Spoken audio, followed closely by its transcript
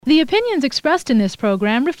The opinions expressed in this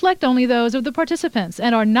program reflect only those of the participants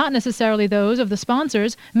and are not necessarily those of the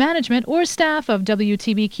sponsors, management, or staff of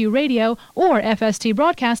WTBQ Radio or FST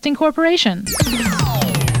Broadcasting Corporation.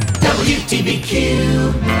 WTBQ.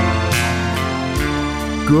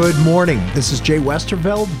 Good morning. This is Jay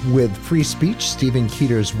Westerveld with Free Speech, Stephen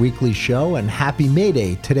Keeter's weekly show, and happy May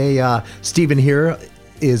Day. Today, Stephen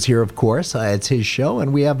is here, of course. It's his show,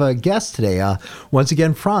 and we have a guest today. Once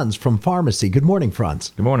again, Franz from Pharmacy. Good morning,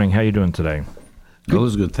 Franz. Good morning. How are you doing today? All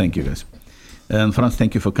is good. Thank you, guys. And Franz,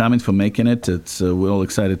 thank you for coming, for making it. We're all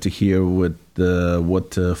excited to hear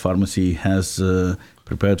what Pharmacy has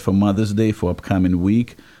prepared for Mother's Day for upcoming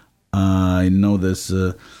week. I know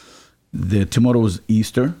tomorrow is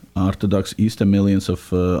Easter, Orthodox Easter. Millions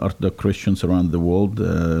of Orthodox Christians around the world,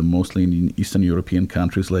 mostly in Eastern European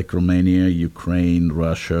countries like Romania, Ukraine,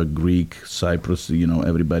 Russia, Greek, Cyprus.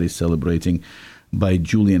 Everybody's celebrating by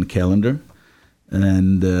Julian calendar.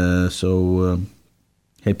 And so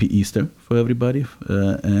happy Easter for everybody.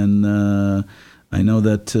 And I know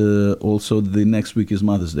that also the next week is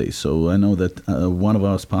Mother's Day. So I know that one of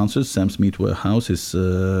our sponsors, Sam's Meat Warehouse, is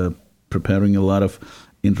preparing a lot of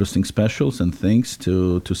interesting specials and things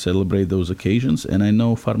to celebrate those occasions, and I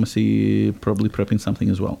know Pharmacy probably prepping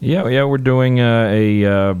something as well. Yeah, we're doing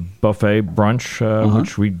a buffet brunch,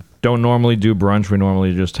 which we don't normally do brunch. We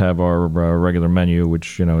normally just have our regular menu,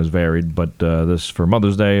 which is varied. But this for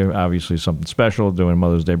Mother's Day, obviously something special. Doing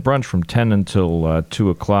Mother's Day brunch from 10 until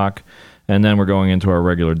 2 o'clock. And then we're going into our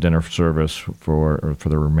regular dinner service for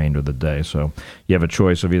the remainder of the day. So you have a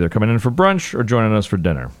choice of either coming in for brunch or joining us for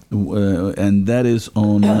dinner. And that is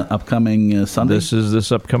on upcoming Sunday? This is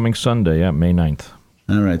this upcoming Sunday, May 9th.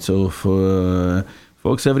 All right. So for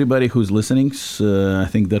folks, everybody who's listening, I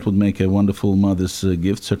think that would make a wonderful mother's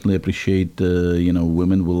gift. Certainly appreciate,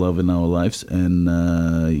 women we love in our lives and,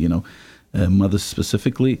 mothers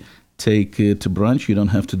specifically. Take to brunch. You don't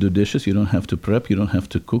have to do dishes. You don't have to prep. You don't have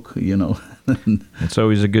to cook. It's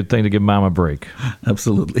always a good thing to give mom a break.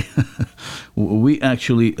 Absolutely. We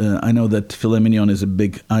actually, I know that filet mignon is a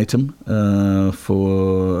big item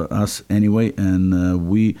for us anyway, and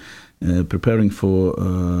we preparing for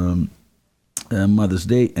Mother's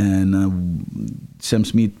Day, and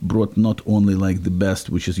Sam's Meat brought not only like the best,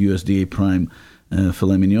 which is USDA prime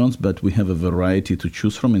filet mignons, but we have a variety to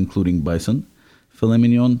choose from, including bison filet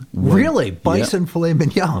mignon. Really? Bison filet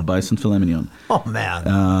mignon? Bison filet mignon. Oh, man.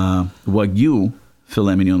 Wagyu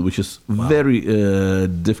filet mignon, which is very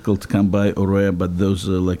difficult to come by or rare, but those,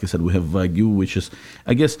 like I said, we have Wagyu, which is,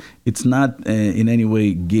 I guess, it's not in any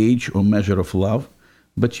way gauge or measure of love,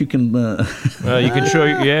 but you can... you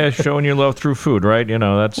can showing your love through food, right?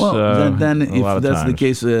 That's then a lot if of that's times. the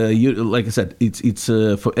case, like I said, it's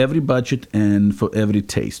for every budget and for every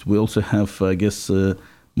taste. We also have, I guess,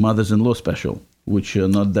 mothers-in-law special, which are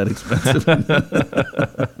not that expensive.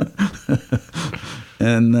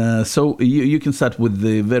 And so you can start with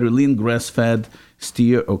the very lean grass-fed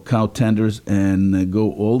steer or cow tenders and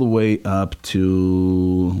go all the way up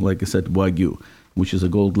to, like I said, Wagyu, which is a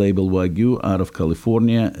gold label Wagyu out of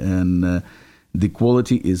California. And the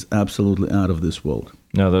quality is absolutely out of this world.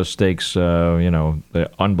 No, those steaks, they're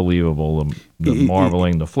unbelievable. The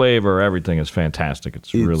marbling, the flavor, everything is fantastic.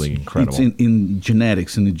 It's really incredible. It's in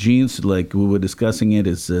genetics, in the genes, like we were discussing it,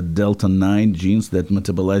 it's Delta 9 genes that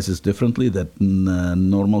metabolizes differently that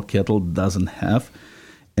normal cattle doesn't have.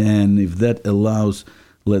 And if that allows,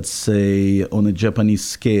 let's say, on a Japanese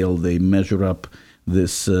scale, they measure up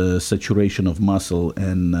this saturation of muscle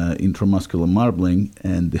and intramuscular marbling,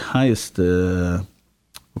 and the highest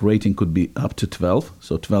rating could be up to 12.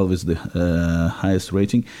 So 12 is the highest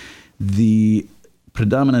rating. The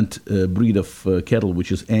predominant breed of cattle,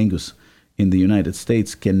 which is Angus in the United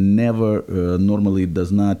States, can never, normally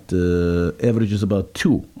does not, averages about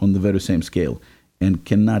 2 on the very same scale and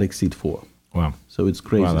cannot exceed 4. Wow. So it's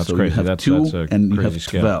crazy. Wow, that's so crazy. You have That's 2 and you have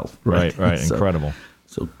 12. Right. So, Incredible.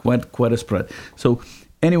 So quite a spread. So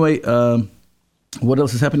anyway, what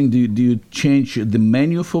else is happening? Do you change the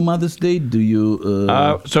menu for Mother's Day? Do you?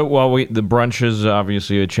 The brunch is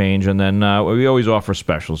obviously a change, and then we always offer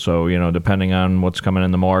specials. So depending on what's coming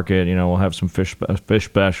in the market, we'll have some fish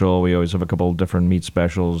special. We always have a couple of different meat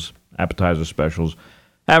specials, appetizer specials.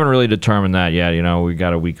 Haven't really determined that yet. We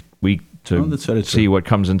got a week to see what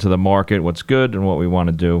comes into the market, what's good, and what we want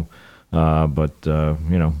to do. But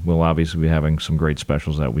we'll obviously be having some great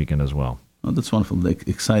specials that weekend as well. Oh, that's wonderful,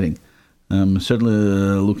 exciting. I'm certainly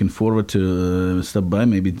looking forward to stop by,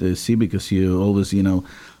 maybe to see, because you always,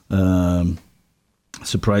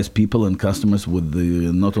 surprise people and customers with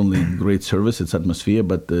the not only great service, its atmosphere,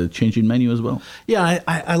 but the changing menu as well. Yeah,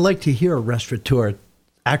 I like to hear a restaurateur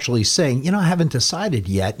actually saying, I haven't decided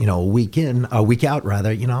yet, a week out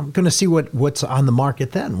rather, I'm going to see what's on the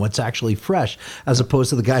market then, what's actually fresh, as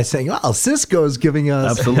opposed to the guy saying, well, Cisco's giving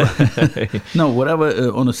us. Absolutely. No,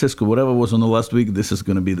 whatever on a Cisco, whatever was on the last week, this is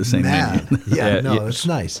going to be the same Man. menu. It's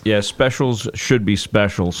nice. Yeah, specials should be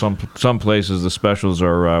special. Some places the specials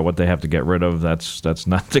are what they have to get rid of. That's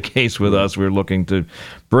not the case with us. We're looking to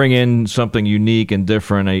bring in something unique and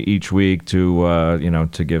different each week to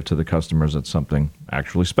to give to the customers. That's something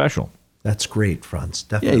actually special. That's great, Franz.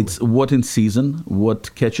 Definitely. Yeah, it's what in season,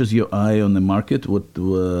 what catches your eye on the market,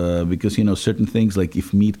 because certain things like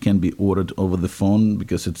if meat can be ordered over the phone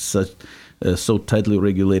because it's such so tightly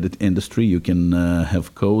regulated industry, you can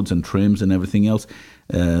have codes and trims and everything else.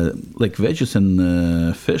 Like veggies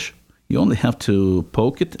and fish, you only have to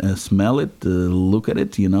poke it, smell it, look at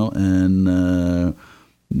it, and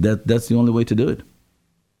that's the only way to do it.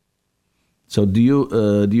 So do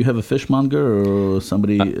you have a fishmonger or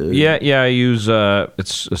somebody? Yeah. I use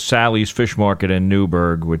it's Sally's Fish Market in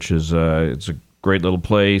Newburgh, which is it's a great little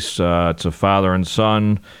place. It's a father and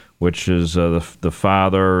son, which is the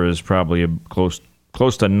father is probably close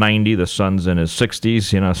to 90. The son's in his 60s.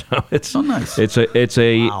 So it's nice. If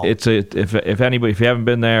you haven't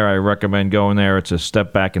been there, I recommend going there. It's a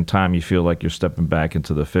step back in time. You feel like you're stepping back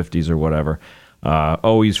into the 50s or whatever.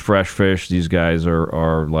 Always fresh fish. These guys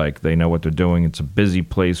are like, they know what they're doing. It's a busy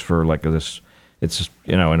place for like this. It's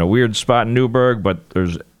in a weird spot in Newburgh, but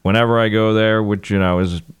whenever I go there, which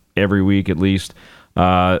is every week at least,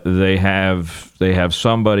 they have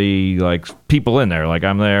somebody, like people in there. Like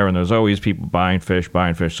I'm there, and there's always people buying fish.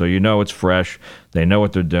 So it's fresh. They know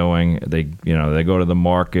what they're doing. They go to the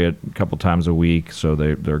market a couple times a week, so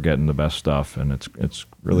they're getting the best stuff, and it's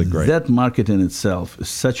really great. That market in itself is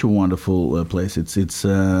such a wonderful place. It's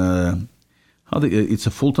a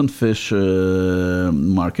Fulton Fish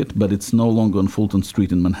market, but it's no longer on Fulton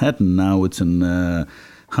Street in Manhattan. Now it's in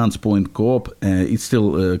Hunts Point Co-op. It's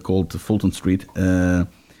still called Fulton Street.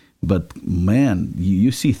 But man,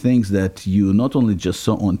 you see things that you not only just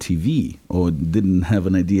saw on TV or didn't have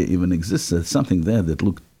an idea even exists. There's something there that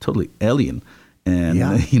looked totally alien. And,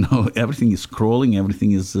 everything is scrolling.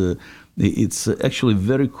 Everything is... it's actually a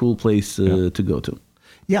very cool place to go to.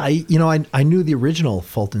 Yeah, I knew the original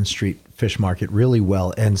Fulton Street Fish Market really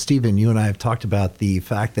well. And Stephen, you and I have talked about the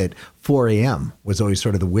fact that 4 a.m. was always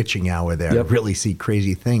sort of the witching hour there. Yep. To really see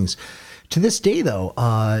crazy things. To this day, though,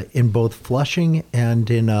 in both Flushing and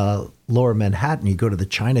in Lower Manhattan, you go to the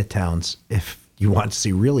Chinatowns if you want to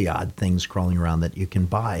see really odd things crawling around that you can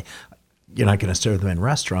buy. You're not going to serve them in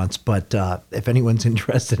restaurants, but if anyone's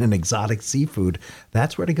interested in exotic seafood,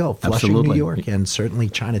 that's where to go. Flushing, Absolutely. New York, and certainly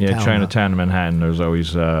Chinatown. Yeah, Chinatown in Manhattan. There's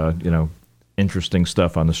always interesting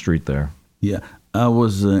stuff on the street there. Yeah, I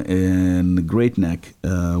was in Great Neck.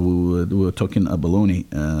 We were talking abalone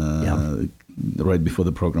right before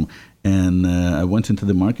the program, and I went into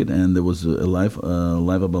the market, and there was a live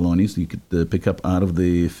abalone you could pick up out of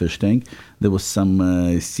the fish tank. There was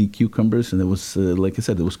some sea cucumbers, and there was, like I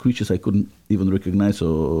said, there was creatures I couldn't even recognize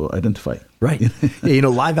or identify. Right.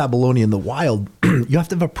 Live abalone in the wild, you have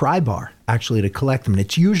to have a pry bar, actually, to collect them. And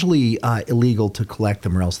it's usually illegal to collect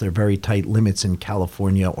them, or else there are very tight limits in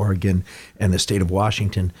California, Oregon, and the state of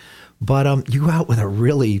Washington. But you go out with a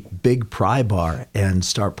really big pry bar and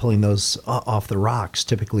start pulling those off the rocks,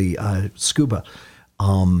 typically scuba.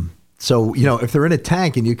 So, if they're in a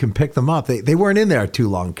tank and you can pick them up, they weren't in there too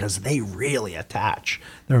long because they really attach.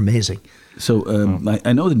 They're amazing. So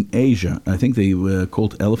I know that in Asia, I think they were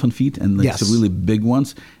called elephant feet, and like the really big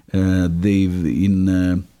ones, they're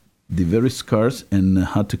very scarce and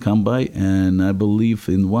hard to come by. And I believe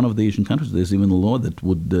in one of the Asian countries, there's even a law that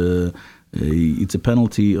would... it's a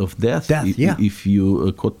penalty of death if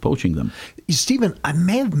you caught poaching them. Stephen, I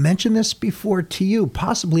may have mentioned this before to you,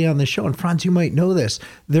 possibly on the show, and Franz, you might know this.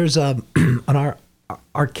 There's an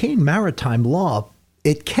arcane maritime law.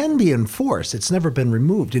 It can be enforced. It's never been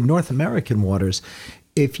removed in North American waters.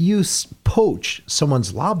 If you poach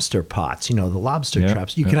someone's lobster pots, the lobster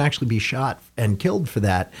traps, you can actually be shot and killed for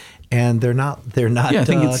that, and they're not. Yeah, I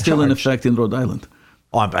think it's still charged. in effect in Rhode Island.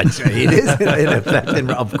 Oh, it is in effect,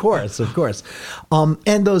 of course.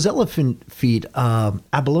 And those elephant feet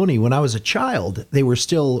abalone, when I was a child, they were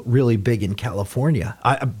still really big in California.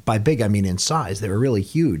 By big, I mean in size. They were really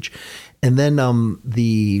huge. And then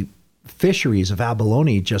the fisheries of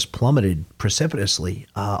abalone just plummeted precipitously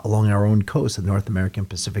along our own coast, the North American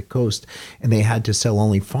Pacific coast, and they had to sell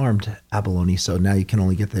only farmed abalone. So now you can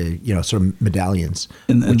only get the sort of medallions.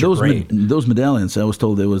 And those medallions, I was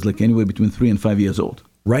told, there was like anywhere between 3 and 5 years old.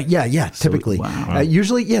 Right? Yeah. Typically, wow.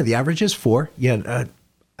 Usually, the average is 4. Yeah.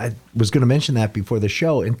 I was going to mention that before the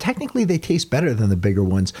show, and technically they taste better than the bigger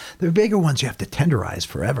ones. The bigger ones you have to tenderize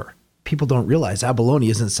forever. People don't realize abalone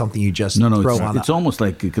isn't something you just throw on. It's almost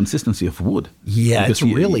like a consistency of wood. Yeah, because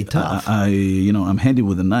it's really tough. I'm handy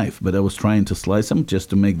with a knife, but I was trying to slice them just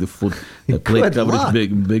to make the food plate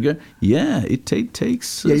coverage bigger. Yeah, it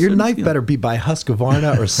takes. Yeah, your knife better be by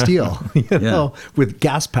Husqvarna or steel, with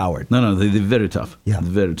gas powered. No, they're very tough. Yeah,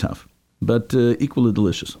 very tough, but equally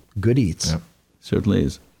delicious. Good eats. Yep. Certainly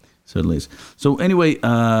is. So anyway,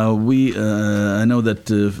 I know that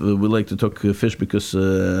we like to talk fish because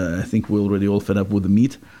I think we're already all fed up with the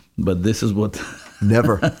meat. But this is what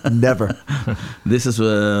never. This is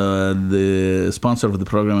the sponsor of the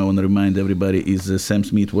program. I want to remind everybody is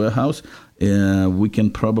Sam's Meat Warehouse. We can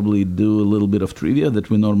probably do a little bit of trivia that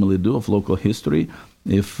we normally do of local history.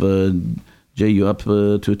 If Jay, you up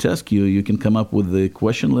to a task? You can come up with the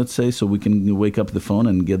question, let's say, so we can wake up the phone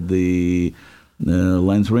and get the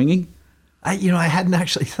lines ringing. I hadn't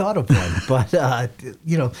actually thought of one, but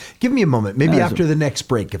give me a moment. Maybe after the next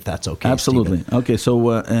break, if that's okay. Absolutely. Stephen. Okay. So,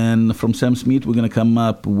 and from Sam's Meat, we're going to come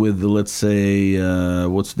up with, let's say,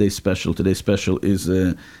 what's today's special? Today's special is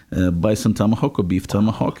bison tomahawk or beef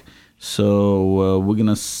tomahawk. So we're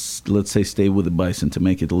going to, let's say, stay with the bison to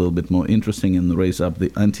make it a little bit more interesting and raise up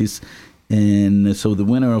the antes. And so the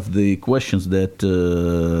winner of the questions that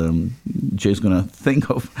Jay's going to think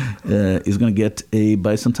of is going to get a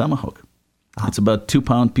bison tomahawk. It's about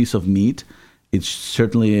 2-pound piece of meat. It's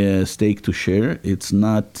certainly a steak to share. It's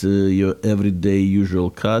not your everyday usual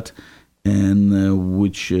cut, and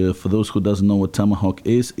which for those who doesn't know what tomahawk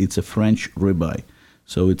is, it's a French ribeye.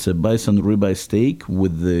 So it's a bison ribeye steak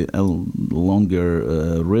with the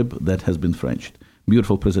longer rib that has been Frenched.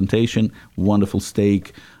 Beautiful presentation, wonderful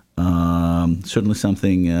steak. Certainly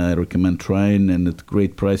something I recommend trying, and at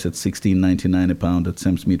great price at $16.99 a pound at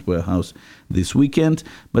Sam's Meat Warehouse this weekend.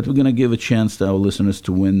 But we're going to give a chance to our listeners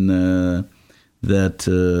to win that,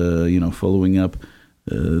 following up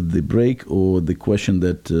the break or the question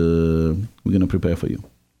that we're going to prepare for you.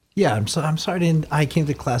 Yeah, I'm sorry. I came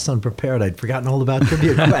to class unprepared. I'd forgotten all about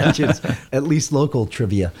trivia questions, at least local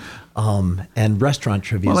trivia, and restaurant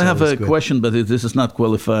trivia. Well, I have a question, but this is not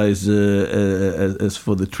qualifies as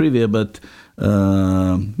for the trivia, but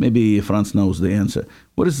maybe Franz knows the answer.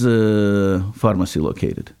 What is the pharmacy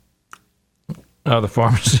located? The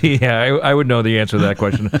pharmacy, yeah, I would know the answer to that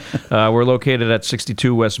question. We're located at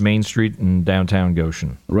 62 West Main Street in downtown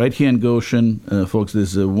Goshen. Right here in Goshen, folks,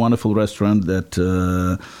 there's a wonderful restaurant that,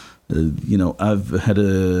 I've had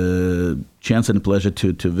a chance and a pleasure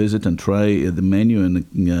to visit and try the menu, and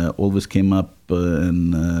always came up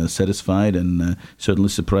and satisfied and certainly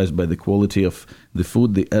surprised by the quality of the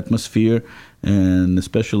food, the atmosphere, and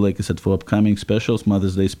especially, like I said, for upcoming specials,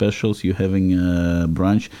 Mother's Day specials, you're having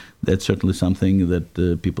brunch. That's certainly something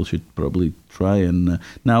that people should probably try. And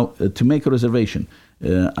now, to make a reservation,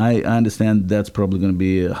 I understand that's probably going to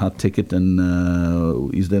be a hot ticket.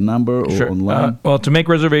 And is there a number or online? Well, to make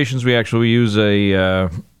reservations, we actually use a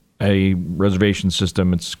reservation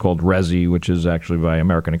system. It's called Resy, which is actually by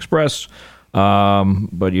American Express.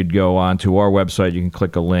 But you'd go on to our website, you can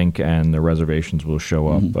click a link, and the reservations will show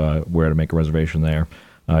up where to make a reservation there.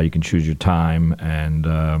 You can choose your time, and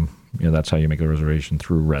that's how you make a reservation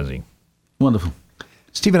through Resy. Wonderful.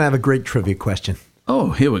 Stephen, I have a great trivia question. Oh,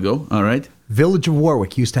 here we go. All right. Village of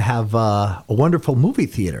Warwick used to have a wonderful movie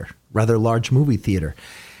theater, rather large movie theater.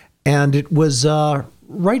 And it was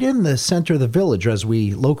right in the center of the village, or as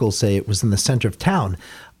we locals say, it was in the center of town.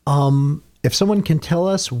 If someone can tell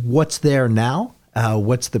us what's there now,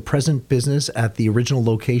 what's the present business at the original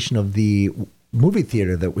location of the movie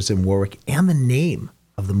theater that was in Warwick, and the name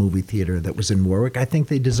of the movie theater that was in Warwick, I think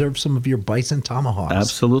they deserve some of your bison tomahawks.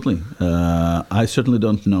 Absolutely. I certainly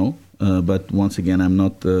don't know, but once again, I'm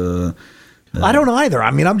not... I don't either.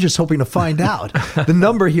 I mean, I'm just hoping to find out. The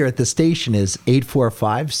number here at the station is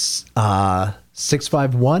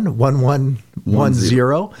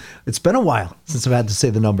 845-651-1110. It's been a while since I've had to say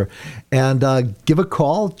the number. And give a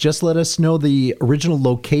call. Just let us know the original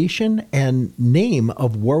location and name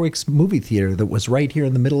of Warwick's movie theater that was right here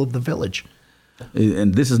in the middle of the village.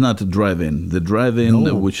 And this is not a drive-in. The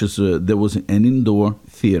drive-in, which is there was an indoor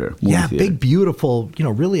theater. Yeah, theater. Big, beautiful,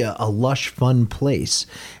 really a lush, fun place.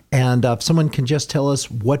 And if someone can just tell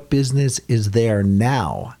us what business is there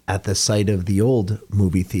now at the site of the old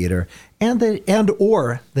movie theater,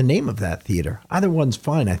 or the name of that theater. Either one's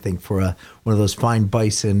fine, I think, for one of those fine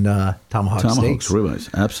bison tomahawks, steaks.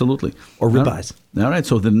 Ribeyes, absolutely. Or ribeyes. All right,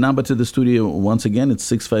 so the number to the studio, once again, it's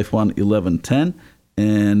 651-1110.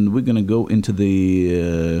 And we're going to go into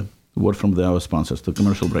the word from our sponsors, the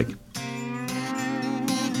commercial break.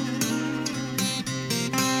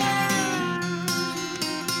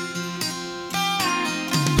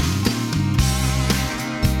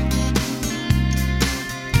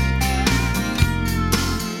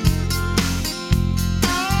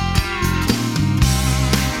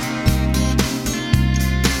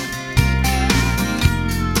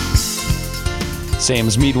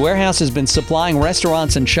 Sam's Meat Warehouse has been supplying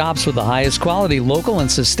restaurants and shops with the highest quality, local, and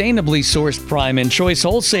sustainably sourced prime and choice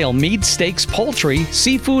wholesale meat, steaks, poultry,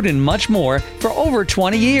 seafood, and much more for over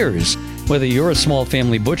 20 years. Whether you're a small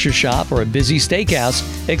family butcher shop or a busy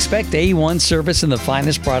steakhouse, expect A1 service and the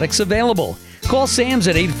finest products available. Call Sam's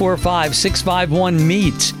at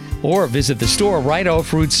 845-651-MEAT or visit the store right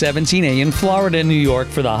off Route 17A in Florida, New York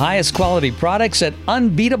for the highest quality products at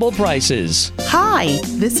unbeatable prices. Hi,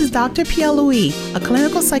 this is Dr. Pierre-Louis, a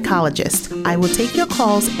clinical psychologist. I will take your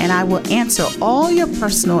calls and I will answer all your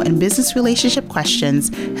personal and business relationship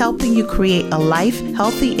questions, helping you create a life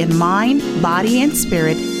healthy in mind, body, and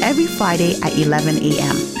spirit every Friday at 11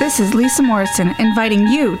 a.m. This is Lisa Morrison inviting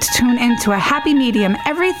you to tune in to A Happy Medium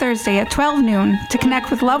every Thursday at 12 noon to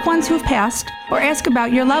connect with loved ones who've passed or ask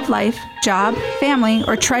about your love life, job, family,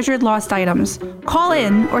 or treasured lost items. Call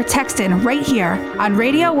in or text in right here on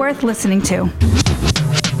Radio Worth Listening to.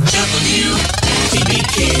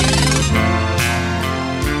 WTBQ.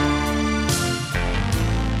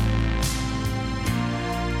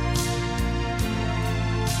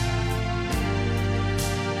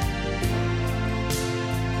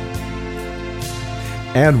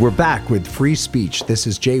 And we're back with Free Speech. This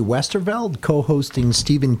is Jay Westerveld, co-hosting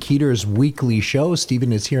Stephen Keeter's weekly show.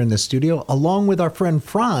 Stephen is here in the studio, along with our friend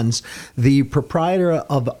Franz, the proprietor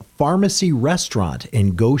of Pharmacy Restaurant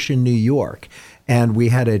in Goshen, New York. And we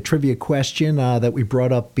had a trivia question that we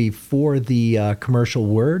brought up before the commercial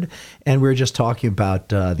word, and we were just talking about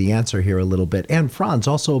the answer here a little bit. And Franz,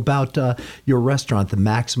 also about your restaurant, the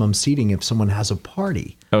maximum seating if someone has a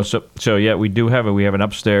party. Oh, so yeah, we do have it. We have an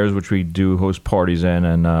upstairs which we do host parties in,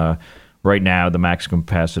 and right now the maximum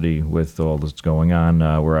capacity with all that's going on,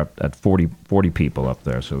 we're up at 40 people up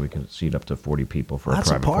there, so we can seat up to 40 people for a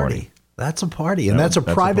private party. That's a party, and that's a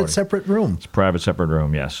private separate room. It's a private separate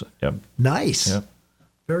room, yes. Yep. Nice. Yep.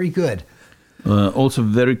 Very good. Also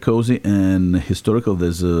very cozy and historical.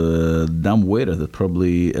 There's a dumbwaiter that's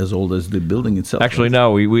probably as old as the building itself. Actually,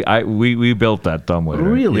 no, we built that dumbwaiter.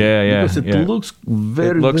 Really? Yeah. Because it looks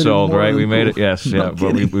very, it looks very old, right? We made it, cool. yes, yeah.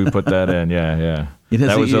 But we put that in, yeah.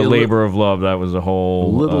 That was a labor of love. That was a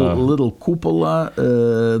whole little cupola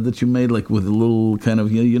that you made, like with a little kind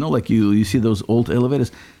of like you see those old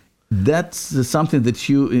elevators. That's something that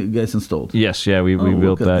you guys installed. Yes, yeah, we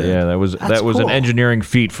built that. Yeah, that was cool. An engineering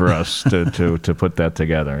feat for us to put that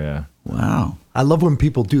together. Yeah. Wow. I love when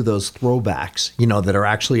people do those throwbacks, that are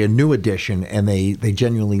actually a new edition and they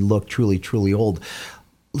genuinely look truly, truly old.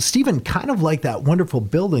 Stephen, kind of like that wonderful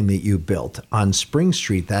building that you built on Spring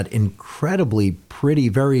Street, that incredibly pretty,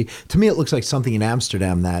 to me it looks like something in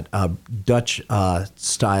Amsterdam, that Dutch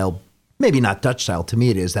style. Maybe not Dutch style. To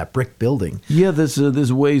me, it is that brick building. Yeah,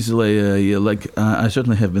 there's ways like I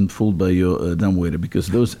certainly have been fooled by your dumbwaiter, because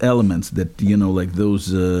those elements that like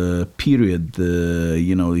those period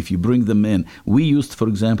if you bring them in, we used, for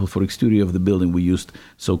example, for exterior of the building, we used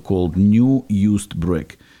so-called new used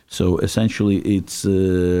brick. So essentially, it's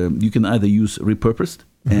you can either use repurposed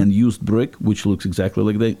and used brick, which looks exactly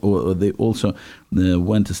like that, or they also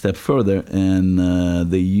went a step further and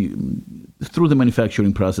they. Through the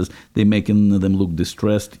manufacturing process, they're making them look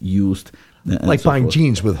distressed, used. Like buying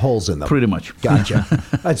jeans with holes in them. Pretty much. Gotcha.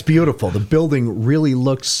 That's beautiful. The building really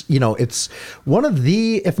looks, it's one of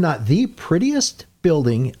the, if not the prettiest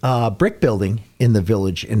building, brick building in the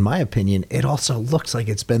village, in my opinion. It also looks like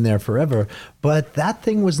it's been there forever, but that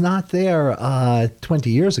thing was not there 20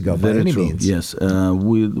 years ago by any means. Yes. It's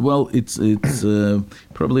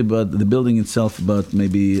probably about the building itself about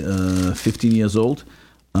maybe 15 years old.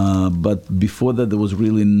 But before that, there was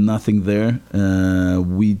really nothing there.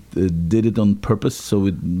 We did it on purpose,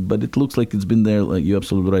 but it looks like it's been there, like you're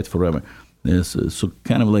absolutely right, forever. Yes, so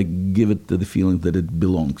kind of like give it the feeling that it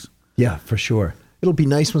belongs. Yeah, for sure. It'll be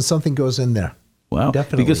nice when something goes in there. Wow.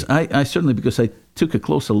 Definitely. Because I took a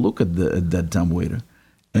closer look at that dumbwaiter.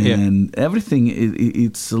 And everything,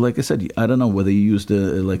 it's like I said, I don't know whether you used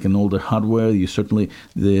like an older hardware. You certainly,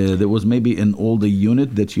 there was maybe an older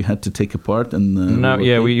unit that you had to take apart. And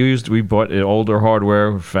we bought older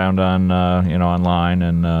hardware found on online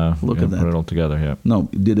and put it all together. Yeah. No,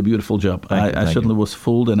 you did a beautiful job. I certainly was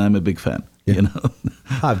fooled, and I'm a big fan. Yeah.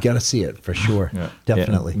 I've got to see it for sure. Yeah.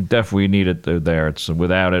 Definitely. Yeah, definitely need it there. It's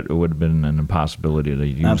without it would have been an impossibility to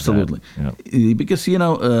use. Absolutely. That, because it's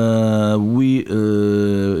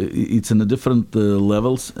in the different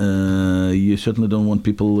levels. You certainly don't want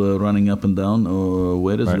people running up and down or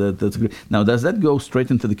waiters. Right. That's great. Now, does that go straight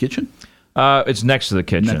into the kitchen? It's next to the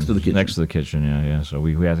kitchen. Next to the kitchen. Yeah. So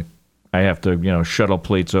we have to. I have to shuttle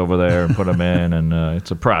plates over there and put them in, and it's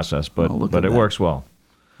a process, but it works well.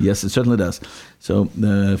 Yes, it certainly does. So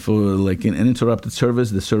for like an uninterrupted service,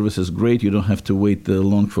 the service is great. You don't have to wait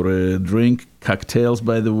long for a drink. Cocktails,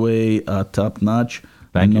 by the way, are top notch.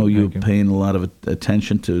 I know you're paying a lot of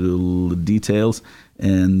attention to the details,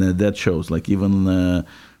 and that shows. Like even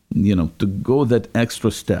to go that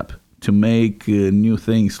extra step to make new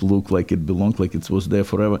things look like it belonged, like it was there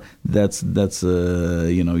forever. That's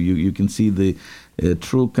you can see the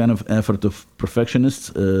true kind of effort of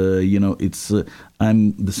perfectionists. It's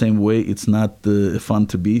I'm the same way. It's not fun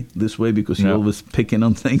to be this way because you're always picking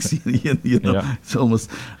on things. It's almost.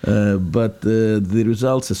 But the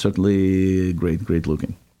results are certainly great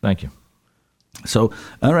looking. Thank you. So,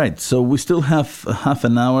 all right. So we still have half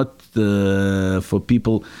an hour for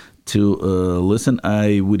people to listen.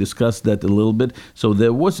 We discussed that a little bit. So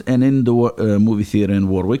there was an indoor movie theater in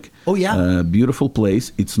Warwick. Oh, yeah. Beautiful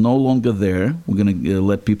place. It's no longer there. We're going to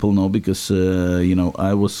let people know because,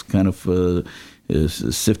 I was kind of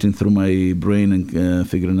sifting through my brain and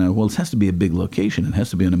figuring out, well, it has to be a big location. It has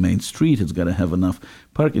to be on a main street. It's got to have enough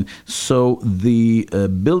parking. So the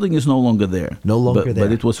building is no longer there. No longer there.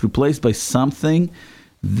 But it was replaced by something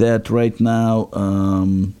that right now...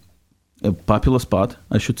 a popular spot,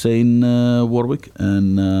 I should say, in Warwick,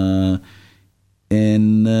 and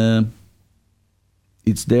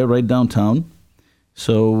it's there right downtown.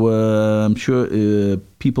 So I'm sure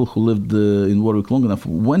people who lived in Warwick long enough.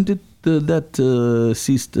 When did that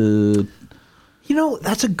cease?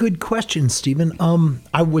 That's a good question, Stephen.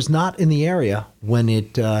 I was not in the area when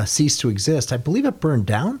it ceased to exist. I believe it burned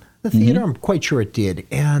down. The theater, I'm quite sure it did.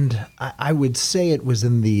 And I would say it was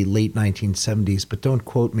in the late 1970s, but don't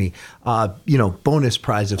quote me. Bonus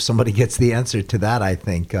prize if somebody gets the answer to that, I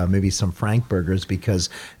think. Maybe some Frank Burgers,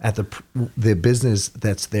 because at the business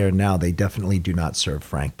that's there now, they definitely do not serve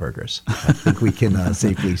Frank Burgers. I think we can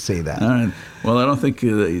safely say that. All right. Well, I don't think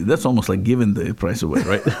that's almost like giving the price away,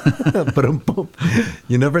 right? But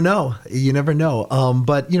you never know. You never know.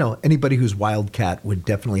 But, anybody who's Wildcat would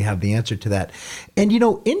definitely have the answer to that. And,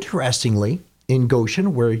 interestingly, in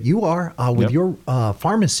Goshen, where you are with your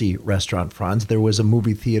pharmacy restaurant, Franz, there was a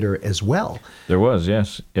movie theater as well. There was,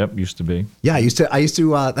 yes. Yep, used to be. Yeah, I used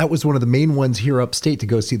to. That was one of the main ones here upstate to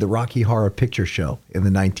go see the Rocky Horror Picture Show in the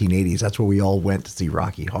 1980s. That's where we all went to see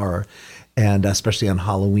Rocky Horror, and especially on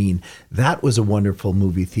Halloween. That was a wonderful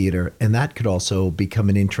movie theater, and that could also become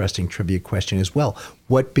an interesting trivia question as well.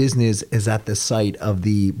 What business is at the site of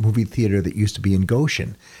the movie theater that used to be in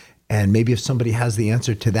Goshen? And maybe if somebody has the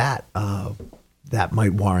answer to that, that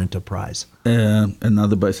might warrant a prize.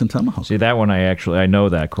 Another Bison Tomahawk. See, that one I know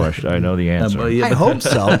that question. I know the answer. I hope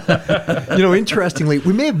so. Interestingly,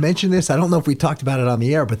 we may have mentioned this. I don't know if we talked about it on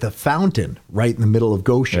the air, but the fountain right in the middle of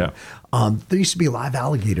Goshen, there used to be live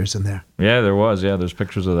alligators in there. Yeah, there was. Yeah, there's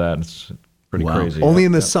pictures of that. It's pretty crazy. Only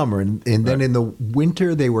in the summer. And then in the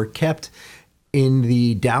winter, they were kept in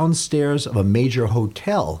the downstairs of a major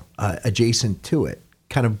hotel adjacent to it.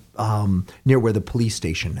 Kind of near where the police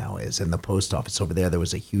station now is and the post office over there. There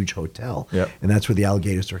was a huge hotel, and that's where the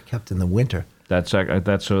alligators were kept in the winter. That's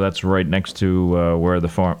right next to where the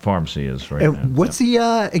pharmacy is right now. What's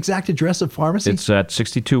the exact address of pharmacy? It's at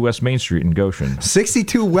 62 West Main Street in Goshen.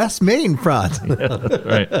 62 West Main, Franz.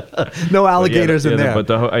 Right. No alligators in there.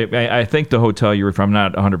 But I think the hotel you were from,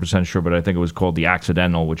 I'm not 100% sure, but I think it was called the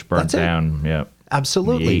Accidental, which burnt down. Yeah,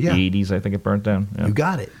 absolutely. In the 80s, I think it burnt down. Yeah. You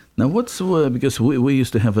got it. Now, because we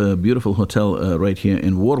used to have a beautiful hotel right here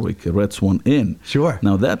in Warwick, Red Swan Inn. Sure.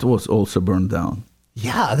 Now, that was also burned down.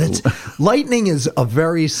 Yeah, lightning is a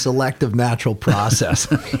very selective natural process.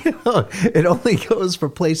 It only goes for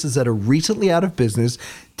places that are recently out of business,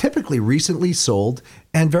 typically recently sold,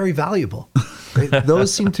 and very valuable.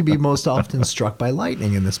 Those seem to be most often struck by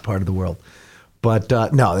lightning in this part of the world. But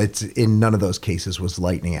no, it's in none of those cases was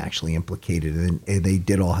lightning actually implicated, and they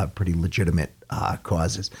did all have pretty legitimate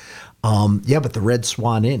causes. But the Red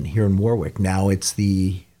Swan Inn here in Warwick, now it's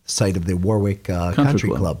the site of the Warwick Country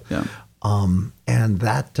Club. Yeah. And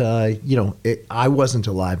that, I wasn't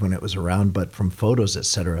alive when it was around, but from photos, et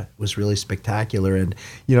cetera, it was really spectacular. And,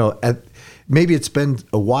 maybe it's been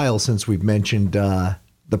a while since we've mentioned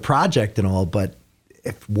the project and all, but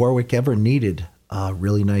if Warwick ever needed a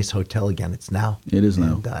really nice hotel again, it's now. It is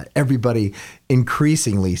now. And, everybody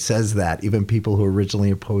increasingly says that, even people who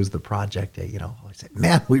originally opposed the project, always say,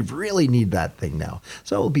 man, we really need that thing now.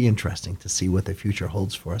 So it'll be interesting to see what the future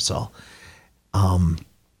holds for us all.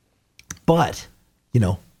 But,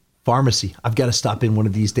 pharmacy, I've got to stop in one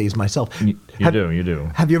of these days myself. You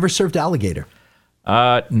do. Have you ever served alligator?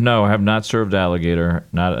 No, I have not served alligator,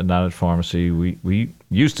 not at pharmacy. We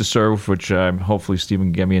used to serve, which hopefully Stephen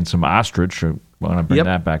can get me in some ostrich. I want to bring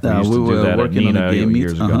that back. We used to do that at Nina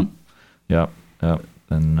years ago. Yep.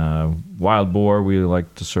 And wild boar we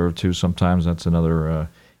like to serve too sometimes. That's another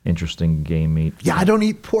interesting game meat. Yeah, I don't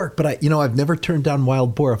eat pork, but I've never turned down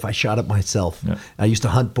wild boar if I shot it myself. Yeah. I used to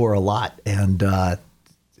hunt boar a lot, and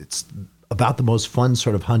it's about the most fun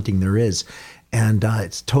sort of hunting there is. And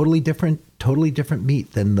it's totally different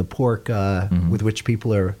meat than the pork with which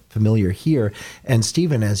people are familiar here. And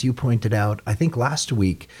Stephen, as you pointed out, I think last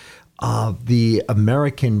week, the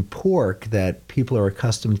American pork that people are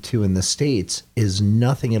accustomed to in the States is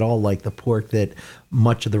nothing at all like the pork that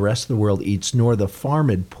much of the rest of the world eats, nor the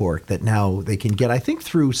farmed pork that now they can get, I think,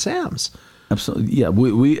 through Sam's. Absolutely. Yeah,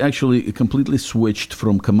 we actually completely switched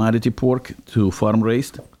from commodity pork to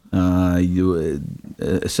farm-raised.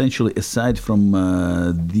 Essentially, aside from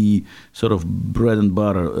the sort of bread and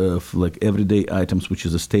butter of like everyday items, which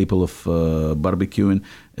is a staple of barbecuing,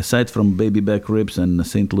 aside from baby back ribs and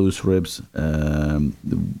St. Louis ribs,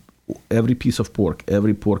 every piece of pork,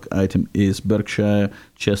 every pork item is Berkshire,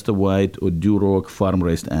 Chester White, or Duroc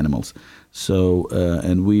farm-raised animals. So,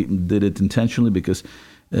 and we did it intentionally because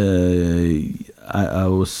I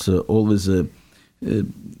was always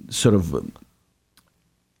sort of.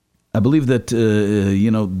 I believe that,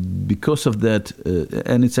 because of that,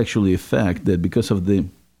 and it's actually a fact that because of the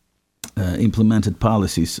implemented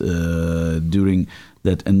policies during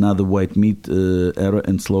that Another White Meat era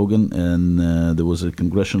and slogan, and there was a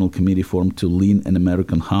congressional committee formed to lean an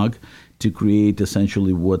American hog to create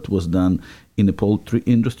essentially what was done in the poultry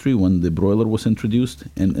industry when the broiler was introduced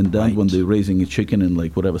and done right. When they're raising a chicken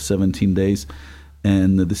in 17 days.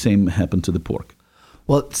 And the same happened to the pork.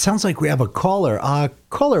 Well, it sounds like we have a caller.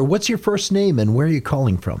 Caller, what's your first name and where are you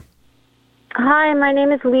calling from? Hi, my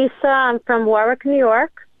name is Lisa. I'm from Warwick, New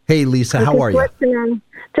York. Hey, Lisa, how are you?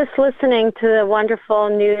 Just listening to the wonderful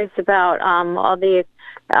news about all the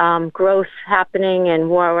growth happening in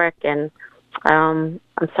Warwick. And I'm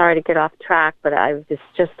sorry to get off track, but I was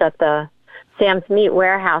just at the Sam's Meat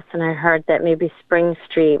Warehouse, and I heard that maybe Spring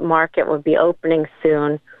Street Market would be opening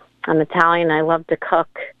soon. I'm Italian. I love to cook.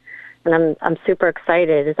 And I'm super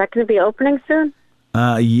excited. Is that going to be opening soon?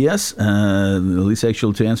 Yes. Lisa,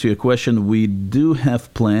 actually, to answer your question, we do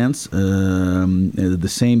have plans. The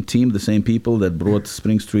same team, the same people that brought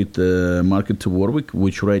Spring Street Market to Warwick,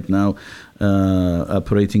 which right now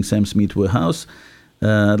operating Sam's Meat Warehouse.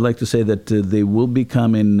 I'd like to say that they will be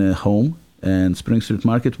coming home, and Spring Street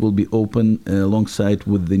Market will be open alongside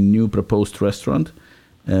with the new proposed restaurant.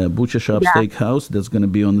 Butcher Shop Steakhouse that's going to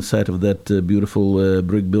be on the site of that beautiful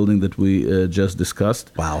brick building that we just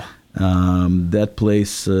discussed. Wow. That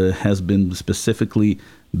place has been specifically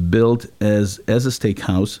built as a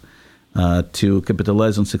steakhouse to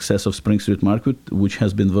capitalize on success of Spring Street Market, which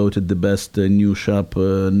has been voted the best new shop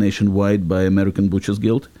nationwide by American Butchers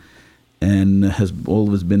Guild, and has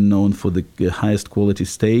always been known for the highest quality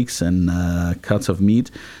steaks and cuts of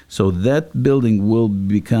meat. So that building will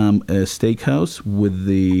become a steakhouse with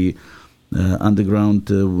the underground.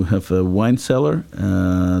 We have a wine cellar,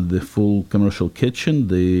 the full commercial kitchen,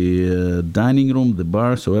 the dining room, the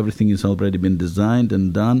bar. So everything has already been designed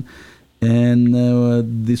and done. And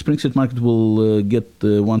the Spring Street Market will get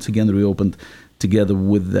once again reopened together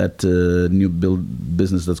with that new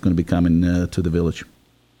business that's going to be coming to the village.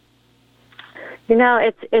 You know,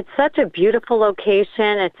 it's such a beautiful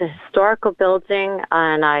location. It's a historical building,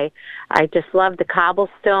 and I just love the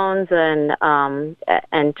cobblestones and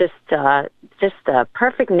just a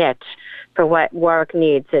perfect niche for what Warwick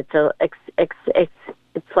needs. It's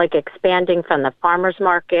like expanding from the farmers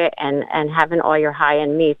market and having all your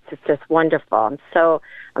high-end meats. It's just wonderful. I'm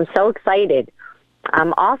so excited.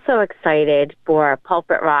 I'm also excited for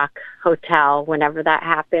Pulpit Rock Hotel whenever that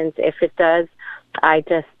happens. If it does, I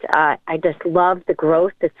just love the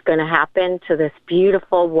growth that's going to happen to this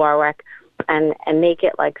beautiful Warwick and make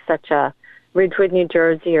it like such a Ridgewood, New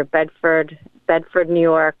Jersey, or Bedford, New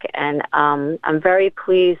York. And I'm very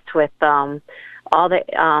pleased with all that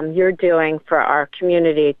you're doing for our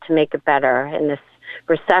community to make it better in this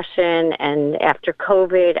recession. And after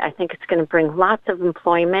COVID, I think it's going to bring lots of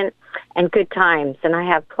employment and good times. And I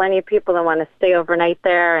have plenty of people that want to stay overnight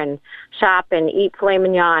there and shop and eat filet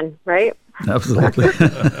mignon, right? Absolutely.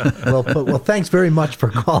 Well, thanks very much for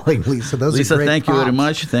calling, Lisa. Lisa, are great thank props. you very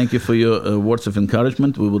much. Thank you for your words of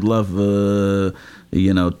encouragement. We would love, to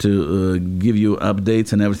give you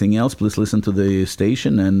updates and everything else. Please listen to the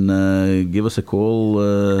station and give us a call.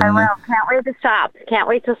 I will. Can't wait to shop. Can't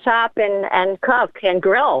wait to shop and cook and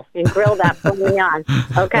grill that filet mignon.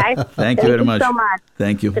 Okay. Thank you very much. So much.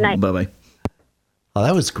 Thank you. Good night. Bye-bye. Oh,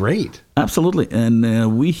 that was great. Absolutely.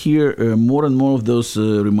 And we hear more and more of those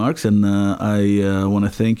remarks. And I want to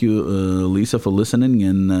thank you, Lisa, for listening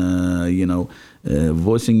and,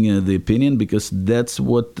 voicing the opinion, because that's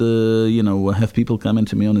what have people coming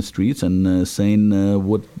to me on the streets and saying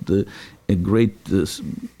what a great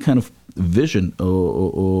kind of vision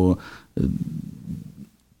or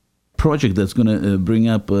project that's going to bring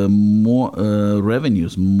up more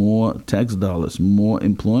revenues, more tax dollars, more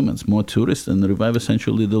employments, more tourists, and revive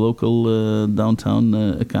essentially the local downtown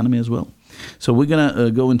economy as well. So we're going to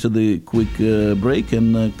go into the quick break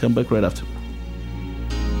and come back right after.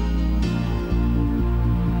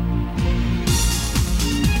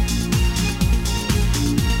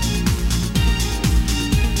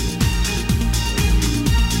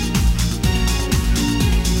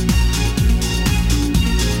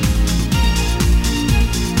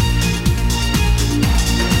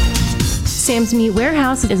 Sam's Meat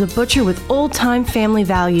Warehouse is a butcher with old-time family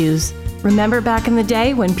values. Remember back in the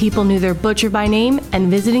day when people knew their butcher by name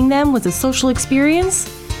and visiting them was a social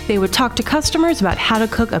experience? They would talk to customers about how to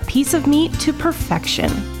cook a piece of meat to perfection.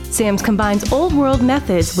 Sam's combines old-world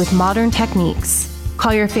methods with modern techniques.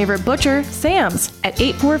 Call your favorite butcher, Sam's, at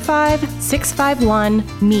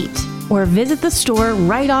 845-651-MEAT, or visit the store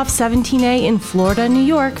right off 17A in Florida, New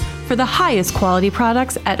York, for the highest quality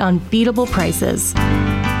products at unbeatable prices.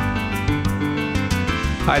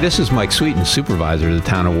 Hi, this is Mike Sweeten, Supervisor of the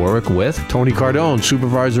Town of Warwick with Tony Cardone,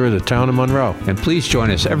 Supervisor of the Town of Monroe. And please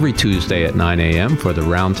join us every Tuesday at 9 a.m. for the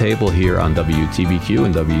Roundtable here on WTBQ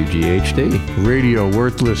and WGHD. Radio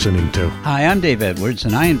worth listening to. Hi, I'm Dave Edwards,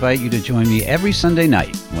 and I invite you to join me every Sunday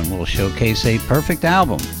night when we'll showcase a perfect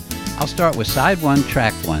album. I'll start with Side 1,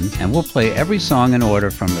 Track 1, and we'll play every song in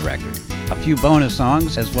order from the record. A few bonus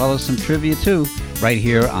songs, as well as some trivia too, right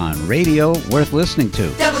here on Radio Worth Listening to.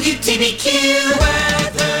 WTBQ weather.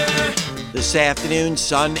 This afternoon,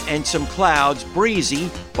 sun and some clouds, breezy,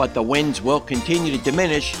 but the winds will continue to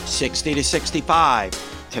diminish, 60 to 65.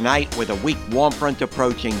 Tonight, with a weak warm front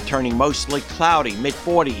approaching, turning mostly cloudy,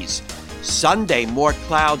 mid-40s. Sunday, more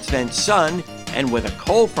clouds than sun, and with a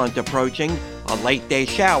cold front approaching, a late day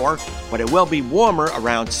shower, but it will be warmer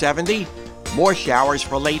around 70. More showers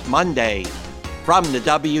for late Monday. From the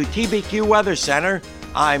WTBQ Weather Center,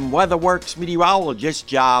 I'm WeatherWorks meteorologist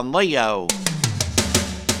John Leo.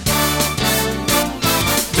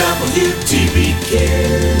 WTBQ.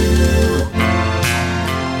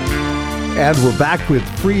 And we're back with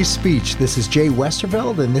Free Speech. This is Jay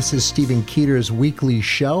Westerveld, and this is Stephen Keeter's weekly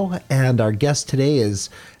show. And our guest today is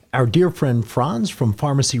our dear friend Franz from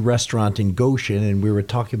Pharmacy Restaurant in Goshen. And we were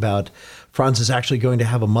talking about Franz is actually going to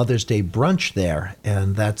have a Mother's Day brunch there,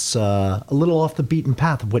 and that's a little off the beaten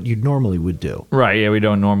path of what you normally would do. Right, yeah, we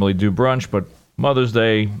don't normally do brunch, but Mother's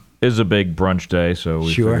Day is a big brunch day, so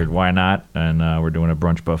we figured why not, and we're doing a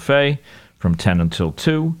brunch buffet from 10 until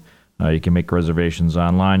 2. You can make reservations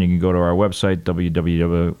online. You can go to our website,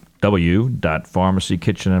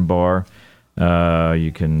 www.pharmacykitchenandbar.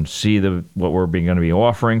 You can see what we're going to be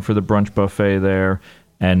offering for the brunch buffet there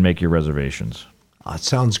and make your reservations. It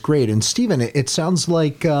sounds great. And Stephen, it sounds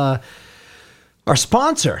like our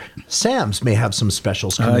sponsor, Sam's, may have some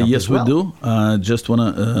specials coming up yes, as well. Yes, we do. Just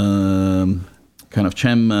want to kind of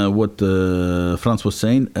chime what Franz was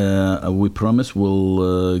saying. We promise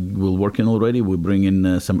we'll work in already. We bring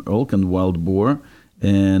in some elk and wild boar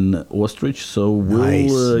and ostrich. So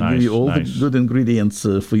we'll give you all the good ingredients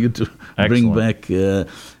for you to bring back.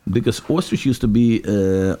 Because ostrich used to be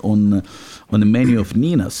on the menu of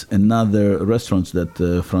Nina's and other restaurants that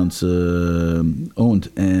Franz owned.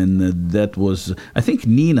 And that was, I think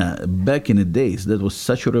Nina, back in the days, that was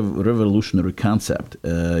such a revolutionary concept.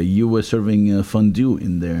 You were serving fondue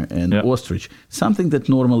in there and ostrich, something that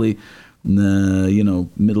normally,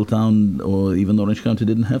 Middletown or even Orange County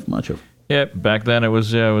didn't have much of. Yeah, back then it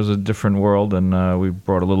was a different world, and we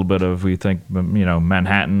brought a little bit of, we think,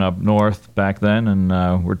 Manhattan up north back then, and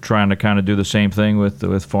we're trying to kind of do the same thing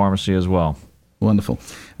with Pharmacy as well. Wonderful.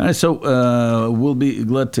 All right, so we'll be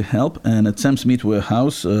glad to help, and at Sam's Meat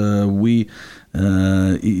Warehouse, we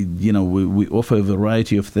offer a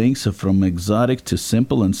variety of things, from exotic to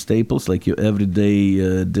simple and staples, like your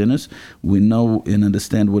everyday dinners. We know and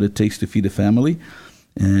understand what it takes to feed a family.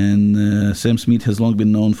 And Sam's Meat has long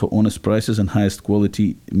been known for honest prices and highest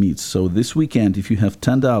quality meats. So this weekend, if you have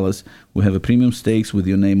 $10, we have a premium steaks with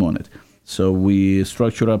your name on it. So we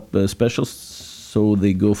structure up specials so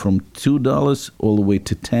they go from $2 all the way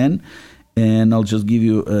to $10. And I'll just give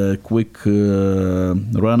you a quick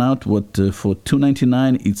run out. What for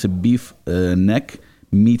 $2.99, it's a beef neck,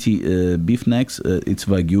 meaty beef necks. It's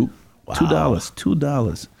Wagyu.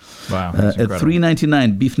 $2. Wow. That's At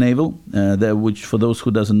 $3.99, beef navel, which for those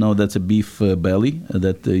who doesn't know, that's a beef belly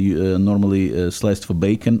that you normally sliced for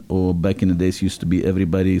bacon, or back in the days used to be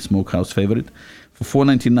everybody's smokehouse favorite. For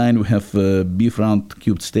 $4.99, we have beef round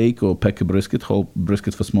cubed steak or pecker brisket, whole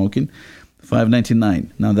brisket for smoking.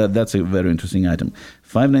 $5.99. Now that's a very interesting item.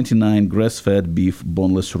 $5.99 grass-fed beef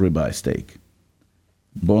boneless ribeye steak.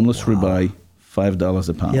 Boneless ribeye, $5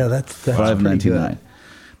 a pound. Yeah, that's $5.99.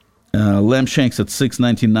 Lamb shanks at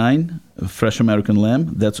 $6.99. Fresh American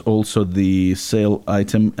lamb. That's also the sale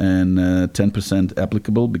item and 10%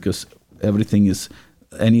 applicable, because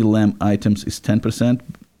any lamb items is 10%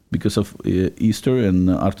 because of Easter and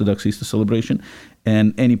Orthodox Easter celebration,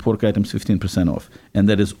 and any pork items 15% off. And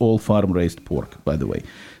that is all farm-raised pork, by the way.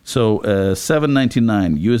 So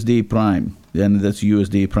 $7.99 USDA Prime, and that's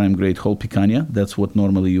USDA Prime grade whole picanha. That's what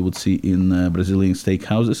normally you would see in Brazilian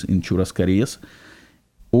steakhouses, in churrascarias.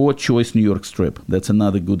 Or Choice New York Strip. That's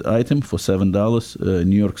another good item for $7.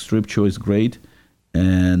 New York Strip Choice grade.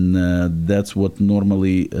 And that's what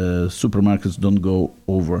normally supermarkets don't go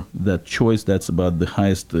over. That Choice, that's about the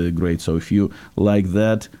highest grade. So if you like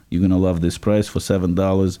that, you're going to love this price for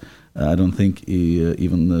 $7. I don't think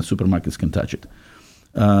even the supermarkets can touch it.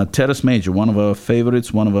 Terrace Major, one of our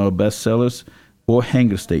favorites, one of our best sellers. Or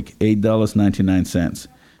hanger steak, $8.99.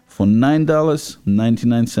 For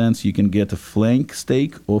 $9.99, you can get a flank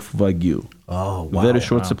steak of Wagyu. Oh, wow. Very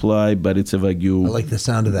short supply, but it's a Wagyu. I like the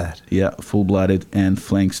sound of that. Yeah, full-blooded and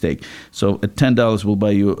flank steak. So at $10, we'll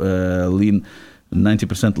buy you lean,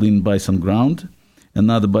 90% lean bison ground.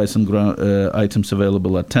 Another bison ground items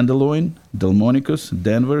available are tenderloin, Delmonico's,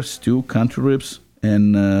 Denver, stew, country ribs,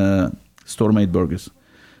 and store-made burgers.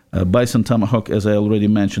 Bison tomahawk, as I already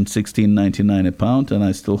mentioned, $16.99 a pound, and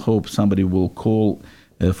I still hope somebody will call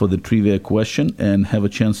for the trivia question and have a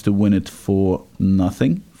chance to win it for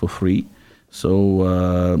nothing, for free.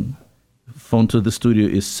 So phone to the studio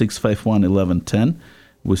is 651-1110.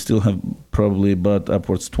 We still have probably about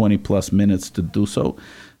upwards 20 plus minutes to do so.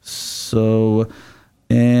 So,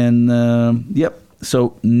 and yep.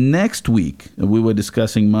 So next week, we were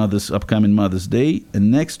discussing upcoming Mother's Day.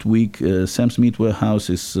 And next week, Sam's Meat Warehouse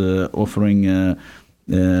is offering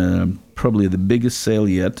probably the biggest sale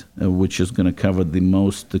yet, which is going to cover the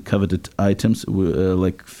most coveted items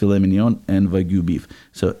like filet mignon and Wagyu beef.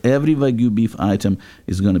 So every Wagyu beef item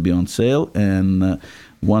is going to be on sale. And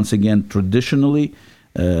once again, traditionally,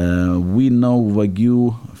 we know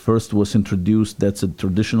Wagyu first was introduced. That's a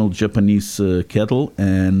traditional Japanese cattle,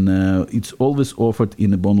 and it's always offered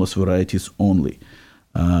in the boneless varieties only.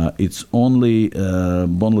 It's only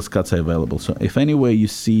boneless cuts are available. So if anywhere you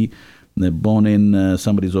see the bone-in,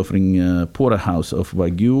 somebody's offering porterhouse of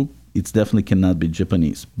Wagyu, it definitely cannot be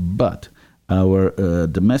Japanese. But our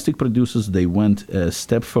domestic producers, they went a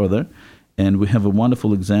step further, and we have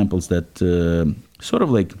wonderful examples that sort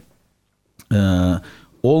of like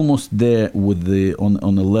almost there with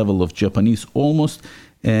on the level of Japanese, almost,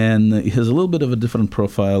 and it has a little bit of a different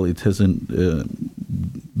profile. It has a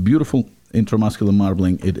beautiful intramuscular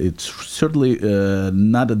marbling. It's certainly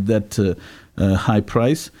not at that high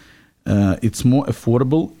price. It's more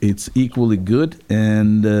affordable. It's equally good,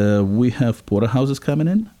 and we have porterhouses coming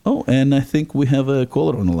in. Oh, and I think we have a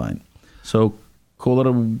caller on the line. So,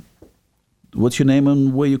 caller, what's your name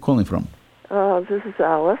and where are you calling from? This is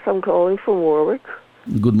Alice. I'm calling from Warwick.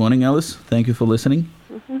 Good morning, Alice. Thank you for listening.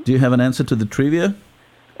 Mm-hmm. Do you have an answer to the trivia?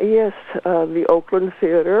 Yes, the Oakland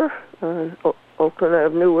Theater, Oakland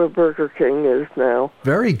Avenue, where Burger King is now.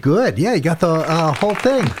 Very good. Yeah, you got the whole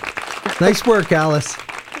thing. Nice work, Alice.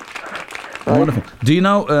 Wonderful. Do you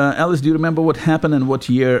know, Alice, do you remember what happened and what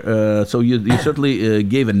year? So you certainly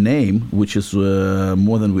gave a name, which is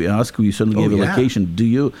more than we asked. You certainly gave a location. Do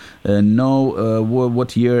you know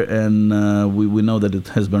what year? And we know that it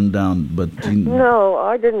has burned down. But no,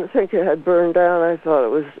 I didn't think it had burned down. I thought it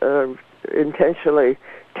was intentionally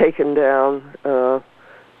taken down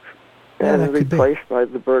and replaced by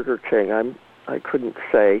the Burger King. I couldn't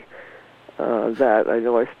say that. I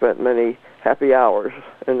know I spent many happy hours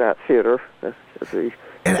in that theater as a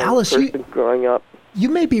Alice, person growing up. You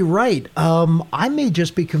may be right. I may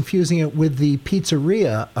just be confusing it with the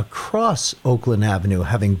pizzeria across Oakland Avenue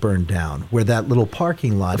having burned down, where that little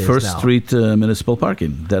parking lot is now. First Street Municipal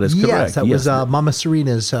Parking. That is correct. Yes, that was Mama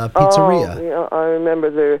Serena's pizzeria. Oh, yeah, I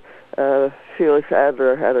remember Felix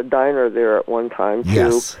Adler had a diner there at one time, too.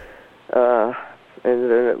 Yes. And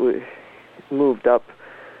then it moved up.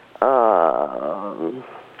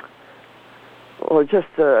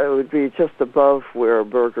 It would be just above where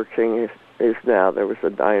Burger King is now. There was a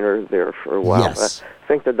diner there for a while. Yes. I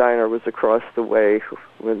think the diner was across the way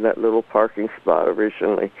with that little parking spot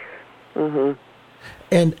originally. Mm-hmm.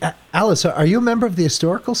 And Alice, are you a member of the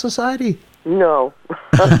Historical Society? No.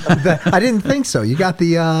 I didn't think so. You got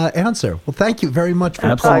the answer. Well, thank you very much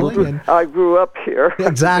for calling. I grew up here.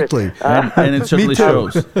 Exactly. And it certainly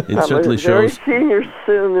shows. It certainly shows. I'm a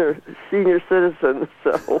very senior citizen,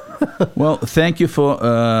 so. Well, thank you for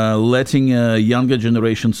letting younger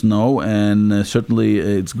generations know, and certainly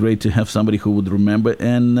it's great to have somebody who would remember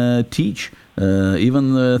and teach.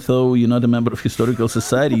 Even though you're not a member of Historical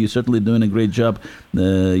Society, you're certainly doing a great job,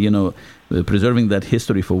 preserving that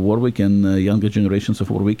history for Warwick and younger generations of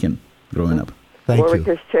Warwickian growing up. Warwick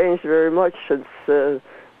has changed very much since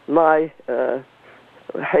my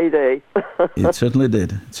heyday. It certainly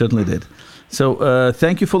did. It certainly did. So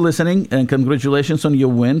thank you for listening, and congratulations on your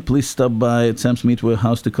win. Please stop by at Sam's Meat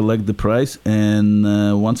Warehouse to collect the prize. And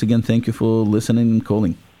once again, thank you for listening and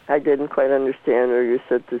calling. I didn't quite understand, or you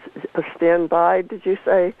said stand by, did you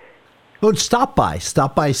say? Oh, stop by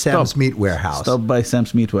Sam's Meat Warehouse. Stop by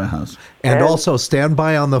Sam's Meat Warehouse. And also stand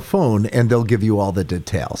by on the phone, and they'll give you all the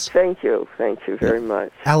details. Thank you very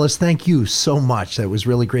much. Alice, thank you so much. That was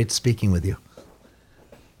really great speaking with you.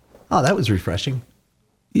 Oh, that was refreshing.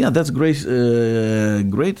 Yeah, that's great.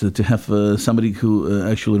 Great to have somebody who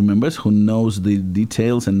actually remembers, who knows the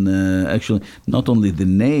details, and actually not only the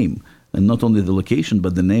name, and not only the location,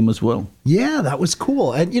 but the name as well. Yeah, that was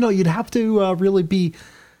cool. And, you'd have to really be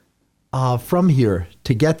from here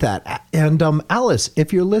to get that. And Alice,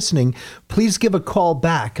 if you're listening, please give a call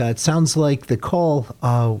back. It sounds like the call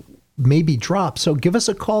maybe dropped. So give us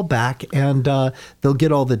a call back, and they'll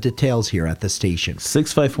get all the details here at the station.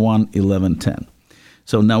 651-1110.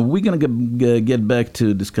 So now we're going to get back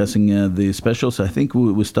to discussing the specials. I think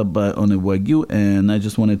we stopped by on a Wagyu, and I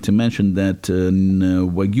just wanted to mention that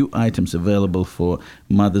Wagyu items available for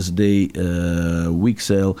Mother's Day week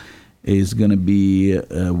sale is going to be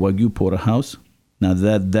Wagyu porterhouse. Now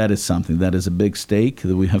that is something. That is a big steak.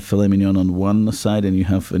 We have filet mignon on one side, and you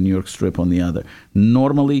have a New York strip on the other.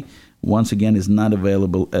 Normally, once again, is not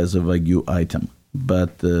available as a Wagyu item.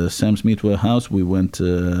 But Sam's Meat Warehouse, we went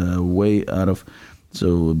way out of...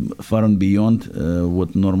 So far and beyond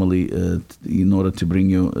what normally, in order to bring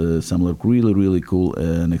you some really, really cool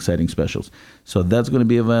and exciting specials. So that's going to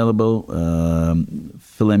be available.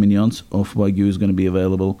 Filet mignons of Wagyu is going to be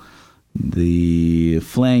available. The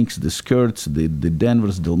flanks, the skirts, the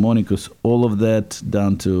Denvers, Delmonico's, all of that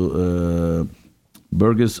down to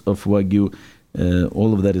burgers of Wagyu,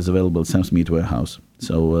 all of that is available at Sam's Meat Warehouse.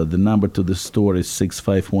 So the number to the store is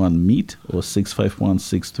 651-MEAT or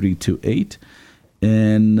 651-6328.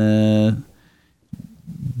 And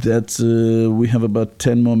that's we have about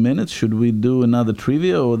 10 more minutes. Should we do another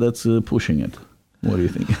trivia, or that's pushing it? What do you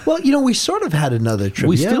think? Well, we sort of had another trivia.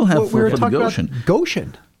 We still have we were for talking Goshen. About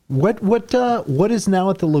Goshen. What is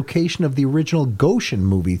now at the location of the original Goshen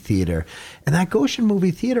movie theater? And that Goshen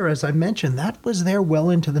movie theater, as I mentioned, that was there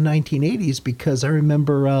well into the 1980s, because I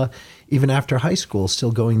remember even after high school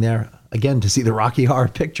still going there again to see the Rocky Horror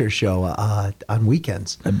Picture Show on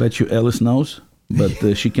weekends. I bet you Alice knows.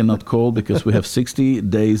 But she cannot call because we have 60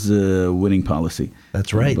 days winning policy.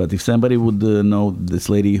 That's right. But if somebody would know this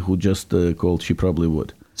lady who just called, she probably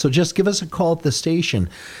would. So just give us a call at the station,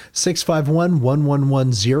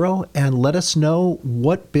 651-1110, and let us know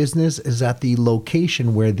what business is at the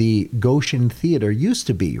location where the Goshen Theater used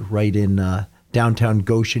to be, right in downtown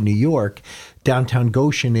Goshen, New York. Downtown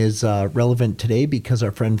Goshen is relevant today because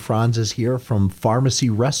our friend Franz is here from Pharmacy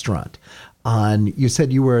Restaurant. You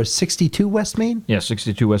said you were 62 West Main? Yeah,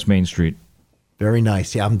 62 West Main Street. Very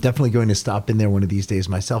nice. Yeah, I'm definitely going to stop in there one of these days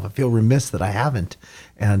myself. I feel remiss that I haven't.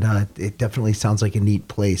 And it definitely sounds like a neat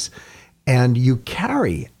place. And you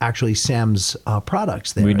carry, actually, Sam's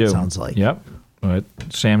products there, We do. It sounds like. Yep.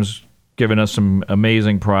 Sam's given us some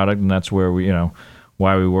amazing product, and that's where we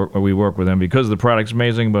work with them, because the product's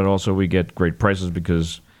amazing, but also we get great prices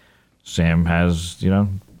because Sam has,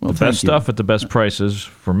 the best stuff at the best prices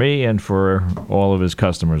for me and for all of his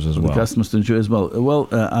customers as well. The customers to enjoy as well. Well,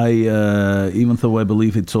 even though I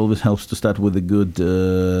believe it always helps to start with a good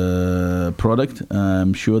product,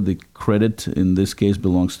 I'm sure the credit in this case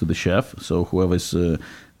belongs to the chef. So whoever's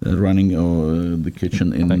running the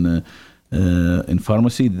kitchen in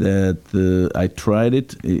pharmacy, that I tried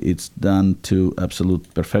it. It's done to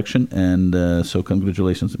absolute perfection, and so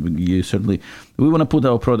congratulations. We want to put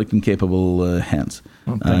our product in capable hands.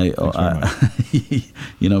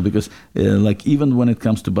 Because like even when it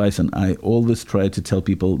comes to bison, I always try to tell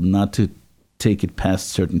people not to take it past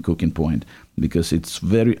certain cooking point, because it's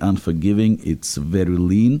very unforgiving, it's very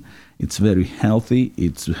lean, it's very healthy,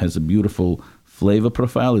 it has a beautiful flavor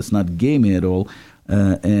profile, it's not gamey at all.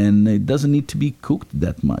 and it doesn't need to be cooked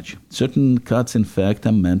that much. Certain cuts, in fact,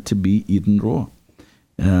 are meant to be eaten raw.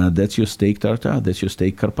 That's your steak tartare. That's your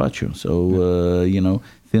steak carpaccio. So,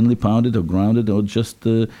 thinly pounded or grounded, or just,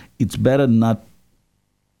 it's better not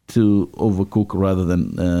to overcook rather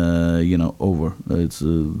than, over. It's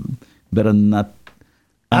better not.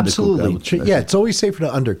 Absolutely. Yeah, it's always safer to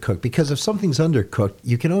undercook, because if something's undercooked,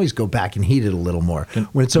 you can always go back and heat it a little more.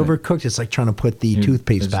 When it's overcooked, it's like trying to put the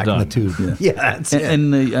toothpaste back in the tube. Yeah, that's it.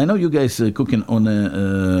 And I know you guys cooking on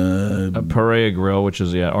a Perea grill, which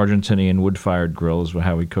is Argentinian wood-fired grill, is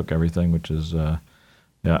how we cook everything. Which is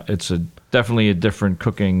it's definitely a different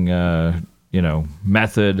cooking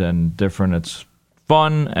method, and different. It's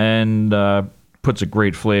fun and puts a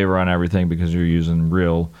great flavor on everything, because you're using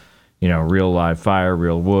real live fire,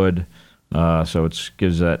 real wood. So it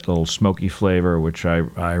gives that little smoky flavor, which I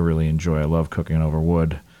really enjoy. I love cooking over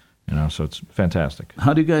wood, so it's fantastic.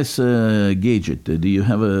 How do you guys gauge it? Do you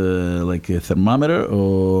have a thermometer,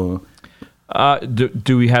 or? How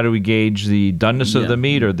do we gauge the doneness of the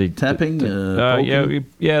meat, or the tapping? That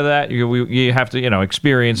you have to,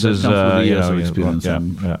 experiences. Experience.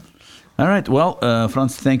 All right. Well,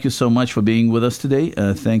 Franz, thank you so much for being with us today.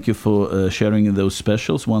 Thank you for sharing those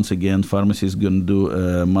specials. Once again, Pharmacy is going to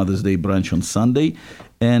do Mother's Day brunch on Sunday.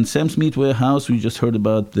 And Sam's Meat Warehouse, we just heard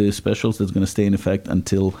about the specials that's going to stay in effect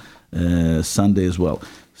until Sunday as well.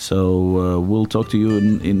 So we'll talk to you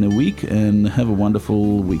in a week, and have a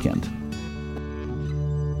wonderful weekend.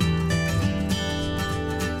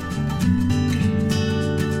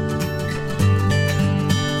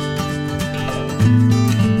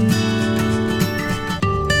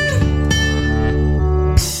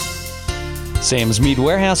 Sam's Meat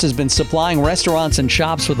Warehouse has been supplying restaurants and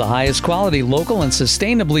shops with the highest quality, local, and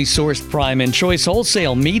sustainably sourced prime and choice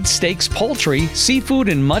wholesale meat, steaks, poultry, seafood,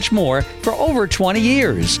 and much more for over 20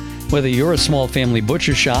 years. Whether you're a small family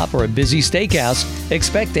butcher shop or a busy steakhouse,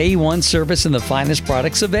 expect A1 service and the finest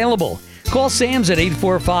products available. Call Sam's at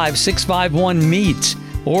 845-651-MEAT.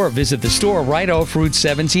 Or visit the store right off Route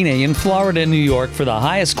 17A in Florida, New York for the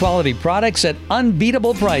highest quality products at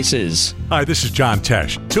unbeatable prices. Hi, this is John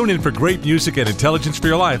Tesh. Tune in for great music and intelligence for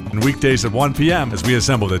your life on weekdays at 1 p.m. as we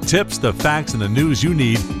assemble the tips, the facts, and the news you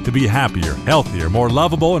need to be happier, healthier, more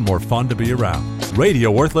lovable, and more fun to be around.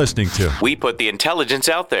 Radio worth listening to. We put the intelligence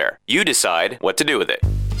out there. You decide what to do with it.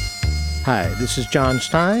 Hi, this is John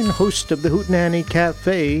Stein, host of the Hootenanny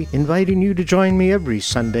Cafe, inviting you to join me every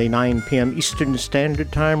Sunday, 9 p.m. Eastern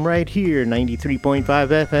Standard Time right here, 93.5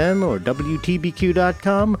 FM or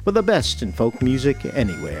WTBQ.com, for the best in folk music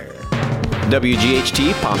anywhere.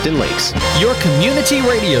 WGHT Pompton Lakes. Your community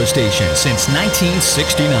radio station since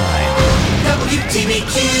 1969.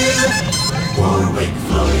 WTBQ, Warwick,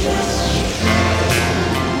 Florida.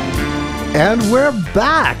 And we're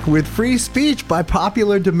back with free speech. By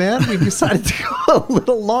popular demand, we decided to go a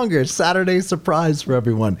little longer. Saturday surprise for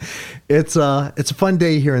everyone. It's a fun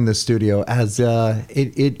day here in the studio, as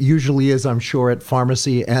it usually is, I'm sure, at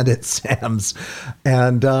Pharmacy and at Sam's.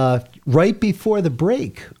 And right before the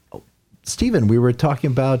break, Stephen, we were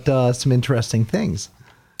talking about some interesting things.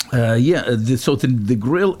 So the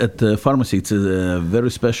grill at the Pharmacy, it's a very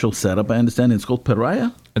special setup, I understand. It's called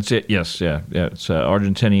Perea? That's it, yes, yeah. It's an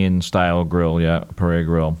Argentinian-style grill, Perea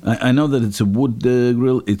grill. I know that it's a wood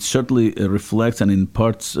grill. It certainly reflects and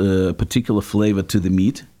imparts a particular flavor to the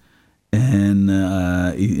meat. And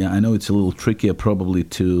I know it's a little trickier probably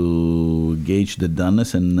to gauge the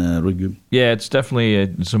doneness and Yeah, it's definitely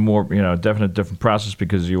it's a more definite different process,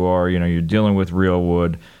 because you're dealing with real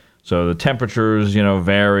wood. So the temperatures,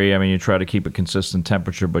 vary. I mean, you try to keep a consistent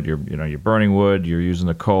temperature, but you're burning wood. You're using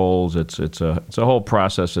the coals. It's a whole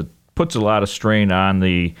process. It puts a lot of strain on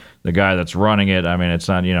the guy that's running it. I mean, it's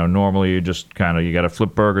not normally you just you got to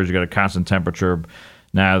flip burgers. You got a constant temperature.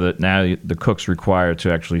 Now the cook's required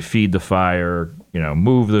to actually feed the fire.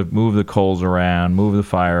 Move the coals around, move the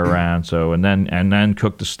fire around. So and then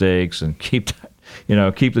cook the steaks and keep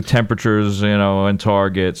the temperatures, in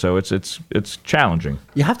target. So it's challenging.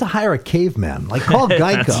 You have to hire a caveman. Like, call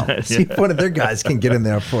Geico. See if one of their guys can get in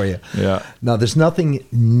there for you. Yeah. No, there's nothing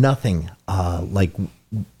like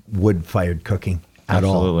wood-fired cooking at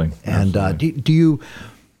all. Absolutely. And do you,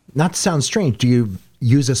 not to sound strange, do you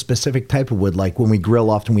use a specific type of wood? Like when we grill,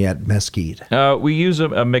 often we add mesquite. We use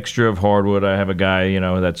a mixture of hardwood. I have a guy,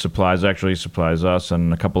 that supplies us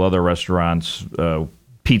and a couple other restaurants,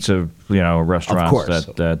 pizza, restaurants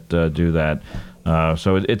that do that.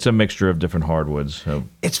 So it's a mixture of different hardwoods. So.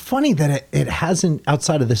 It's funny that it hasn't,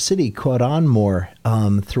 outside of the city, caught on more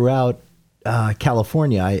throughout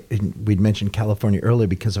California. We'd mentioned California earlier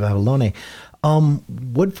because of abalone.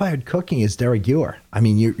 Wood-fired cooking is de rigueur. I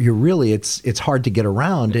mean, you're really it's hard to get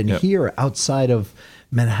around, and here outside of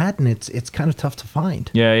Manhattan, it's kind of tough to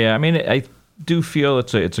find. Yeah. I mean, I do feel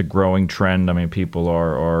it's a growing trend. I mean, people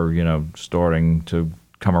are starting to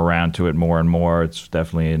come around to it more and more. It's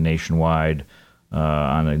definitely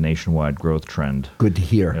on a nationwide growth trend. Good to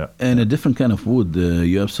hear. Yeah. And a different kind of wood.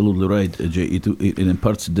 You're absolutely right, Jay. It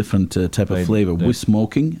imparts a different type of flavor. We're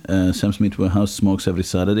smoking. Sam's Meat Warehouse smokes every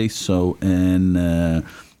Saturday. So, and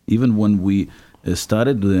even when we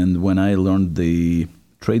started and when I learned the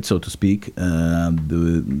trade, so to speak,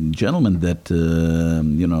 the gentleman that,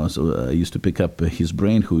 so I used to pick up his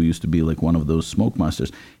brain, who used to be like one of those smoke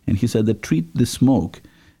masters, and he said that treat the smoke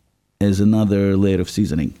as another layer of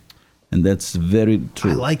seasoning. And that's very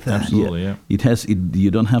true. I like that. Absolutely, yeah. It has.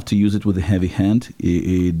 You don't have to use it with a heavy hand.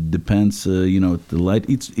 It depends. The light.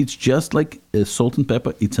 It's just like salt and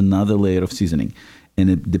pepper. It's another layer of seasoning,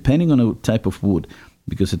 and depending on a type of wood,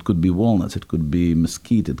 because it could be walnuts, it could be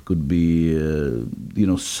mesquite, it could be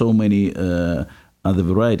so many other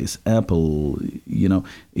varieties. Apple.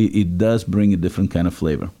 It does bring a different kind of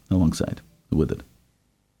flavor alongside with it.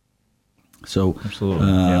 So,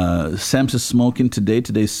 Sam's is smoking today.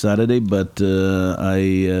 Today's Saturday, but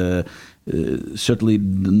I certainly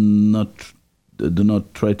do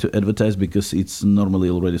not try to advertise because it's normally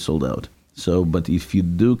already sold out. So, but if you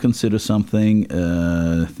do consider something,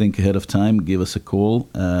 think ahead of time. Give us a call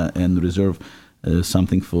and reserve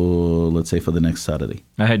something for, let's say, for the next Saturday.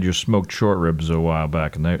 I had your smoked short ribs a while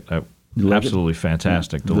back, and they absolutely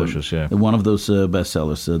fantastic, delicious. One of those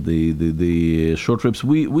bestsellers. The short ribs.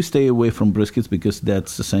 We stay away from briskets because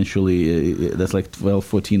that's essentially that's like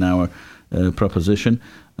 12-14 hour proposition.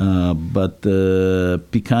 But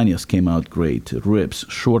picanhas came out great. Ribs,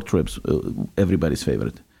 short ribs, everybody's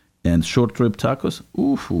favorite. And short rib tacos.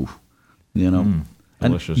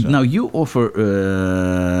 Delicious. Now you offer.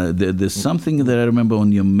 There's something that I remember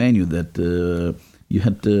on your menu that. You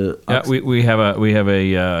had we have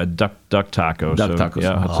a duck taco. Duck tacos.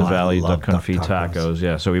 Yeah, Hudson Valley duck confit tacos.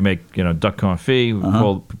 Yeah, so we make duck confit.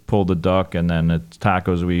 We pull the duck, and then it's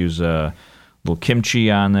tacos. We use a little kimchi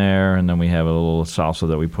on there, and then we have a little salsa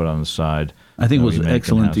that we put on the side. I think it was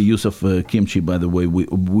excellent the use of kimchi. By the way,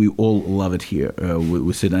 we all love it here.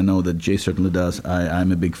 We said, I know that Jay certainly does.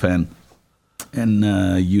 I'm a big fan. And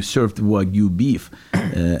you served Wagyu beef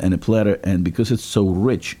and a platter, and because it's so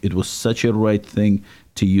rich, it was such a right thing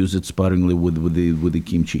to use it sparingly with the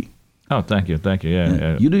kimchi. Oh, thank you.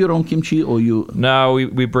 Yeah. You do your own kimchi, or you? No,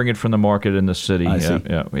 we bring it from the market in the city. I see.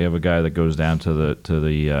 Yeah. We have a guy that goes down to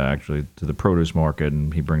the produce market,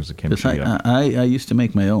 and he brings the kimchi up. I used to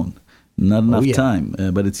make my own. Not enough time,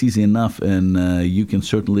 but it's easy enough, and you can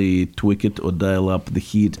certainly tweak it or dial up the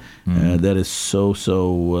heat. That is so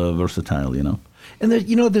versatile, And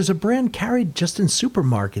there's a brand carried just in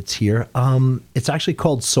supermarkets here. It's actually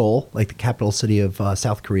called Seoul, like the capital city of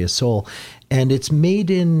South Korea, Seoul, and it's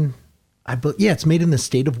made in. It's made in the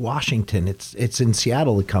state of Washington. It's in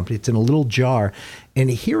Seattle, the company. It's in a little jar.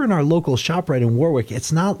 And here in our local shop right in Warwick,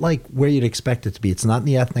 it's not like where you'd expect it to be. It's not in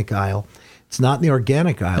the ethnic aisle. It's not in the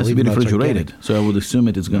organic aisle. It's been refrigerated. So I would assume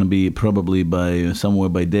it is going to be probably somewhere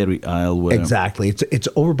by dairy aisle. Exactly. It's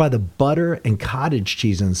over by the butter and cottage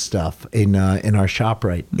cheese and stuff in our shop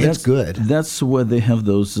right. It's good. That's where they have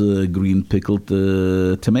those green pickled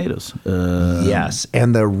tomatoes. Yes.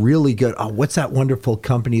 And the really good, what's that wonderful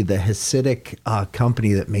company, the Hasidic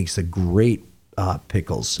company that makes the great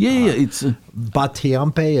pickles? It's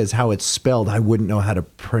Batiampe is how it's spelled. I wouldn't know how to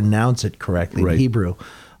pronounce it correctly in Hebrew.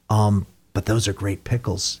 But those are great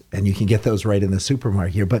pickles, and you can get those right in the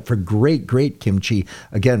supermarket here. But for great kimchi,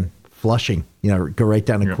 again, Flushing, go right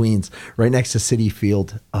down to Queens, right next to Citi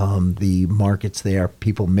Field, the market's there.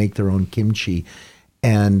 People make their own kimchi,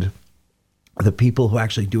 and the people who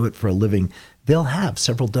actually do it for a living, they'll have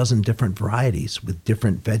several dozen different varieties with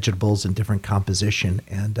different vegetables and different composition.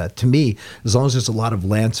 And to me, as long as there's a lot of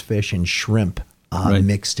lance fish and shrimp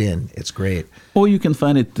mixed in, it's great. Or you can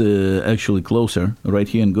find it actually closer, right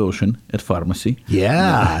here in Goshen at pharmacy.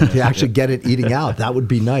 Yeah, to actually get it eating out. That would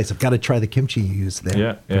be nice. I've got to try the kimchi you use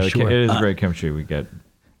there. Yeah, sure. It is great kimchi we get.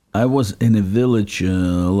 I was in a village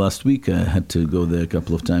last week. I had to go there a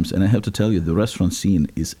couple of times, and I have to tell you, the restaurant scene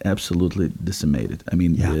is absolutely decimated. I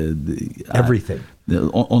mean, everything.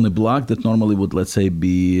 On a block that normally would, let's say, I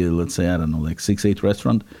don't know, like 6-8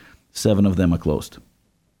 restaurants, 7 of them are closed.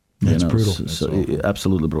 That's brutal. So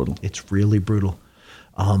absolutely brutal. It's really brutal.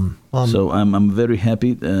 So I'm very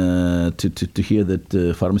happy to hear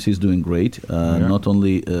that pharmacy is doing great. Not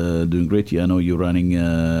only doing great, I know you're running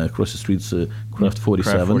across the streets Craft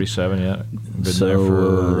 47. Craft 47, yeah. Been there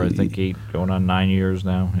for I think 8, going on 9 years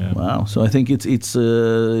now. Yeah. Wow. So I think it's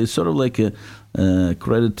sort of like a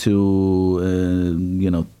credit to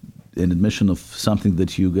an admission of something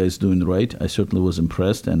that you guys doing right. I certainly was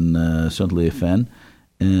impressed and certainly a fan.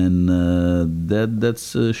 And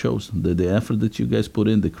that shows the effort that you guys put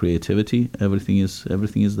in, the creativity, everything is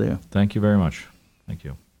there. Thank you very much. Thank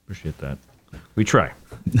you. Appreciate that. We try.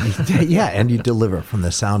 Yeah, and you deliver from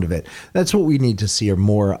the sound of it. That's what we need to see, are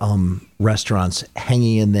more restaurants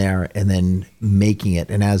hanging in there and then making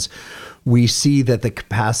it. And as we see that the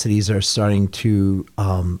capacities are starting to,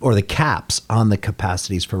 or the caps on the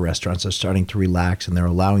capacities for restaurants are starting to relax, and they're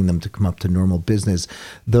allowing them to come up to normal business,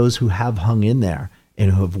 those who have hung in there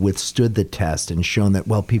and who have withstood the test and shown that,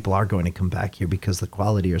 well, people are going to come back here because the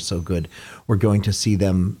quality are so good, we're going to see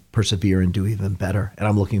them persevere and do even better. And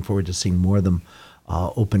I'm looking forward to seeing more of them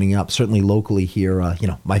opening up. Certainly locally here,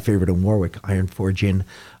 my favorite in Warwick, Iron Forge Inn.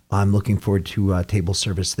 I'm looking forward to table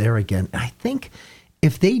service there again. I think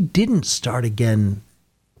if they didn't start again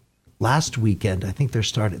last weekend, I think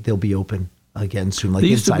they'll be open again soon. Like they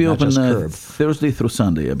used inside, to be open Curb. Thursday through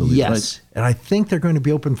Sunday, I believe. Yes, right? And I think they're going to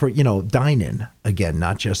be open for dine-in again,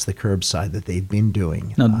 not just the curbside that they've been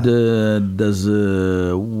doing. Now,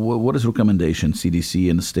 what is recommendation? CDC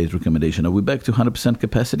and the state recommendation? Are we back to 100%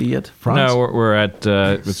 capacity yet? No, we're at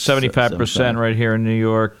 75% right here in New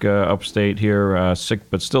York, upstate here.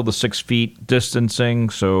 But still the 6 feet distancing.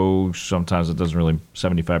 So sometimes it doesn't really.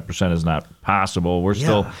 75% is not possible. We're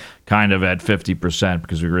still kind of at 50%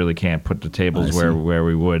 because we really can't put the tables where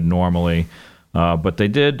we would normally. But they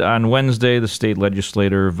did on Wednesday. The state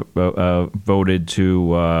legislature voted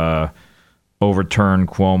to overturn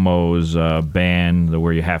Cuomo's ban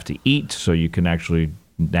where you have to eat. So you can actually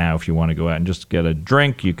now, if you want to go out and just get a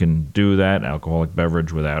drink, you can do that. Alcoholic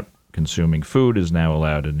beverage without consuming food is now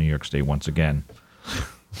allowed in New York State once again.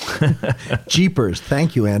 Jeepers.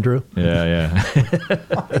 Thank you, Andrew. Yeah.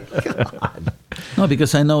 Oh, my God. No,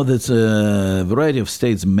 because I know that a variety of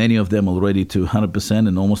states, many of them already to 100%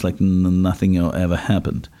 and almost like nothing ever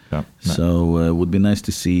happened. Yeah. So it would be nice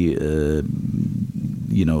to see,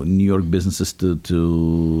 New York businesses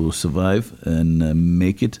to survive and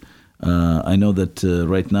make it. I know that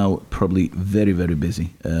right now probably very, very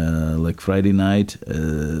busy. Like Friday night,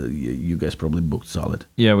 you guys probably booked solid.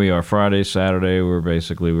 Yeah, we are. Friday, Saturday,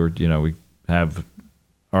 we have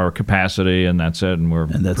our capacity, and that's it, and we're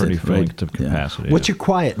pretty full to capacity. What's your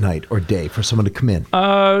quiet night or day for someone to come in?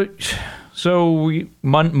 So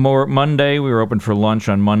Monday, we were open for lunch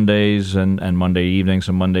on Mondays and Monday evening.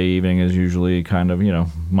 So Monday evening is usually kind of,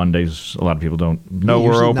 Mondays, a lot of people don't know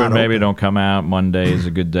we're open, maybe don't come out. Monday is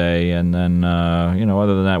a good day. And then,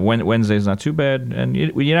 other than that, Wednesday's not too bad. And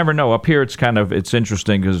you never know. Up here, it's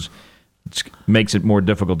interesting because it makes it more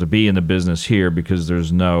difficult to be in the business here because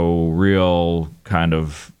there's no real kind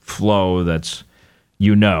of flow that's,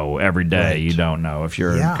 every day. Right. You don't know. If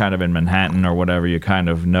you're kind of in Manhattan or whatever, you kind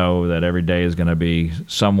of know that every day is going to be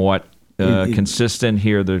somewhat consistent.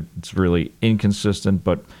 Here, it's really inconsistent.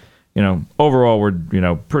 But, overall, we're,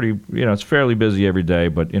 pretty, it's fairly busy every day.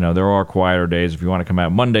 But, there are quieter days. If you want to come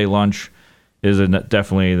out, Monday lunch is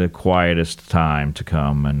definitely the quietest time to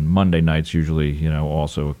come. And Monday night's usually,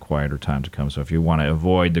 also a quieter time to come. So if you want to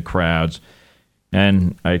avoid the crowds,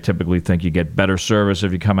 and I typically think you get better service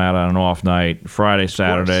if you come out on an off night. Friday,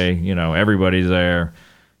 Saturday, everybody's there.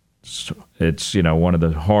 It's, one of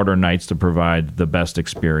the harder nights to provide the best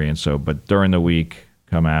experience. So, but during the week,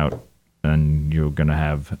 come out and you're going to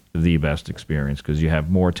have the best experience because you have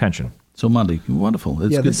more attention. So Monday, wonderful.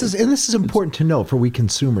 That's good. This is important to know for we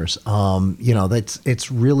consumers.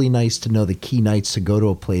 It's really nice to know the key nights to go to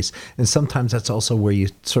a place, and sometimes that's also where you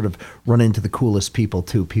sort of run into the coolest people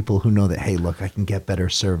too. People who know that, hey, look, I can get better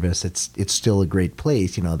service. It's still a great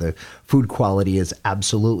place. The food quality is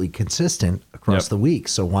absolutely consistent across the week,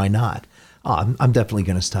 so why not? I'm definitely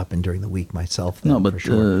going to stop in during the week myself. No, but for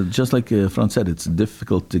sure. Just like Franz said, it's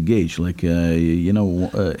difficult to gauge. Like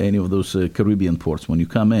any of those Caribbean ports, when you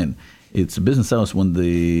come in, it's business hours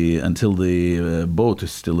until the boat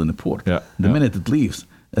is still in the port. Yeah. The minute it leaves,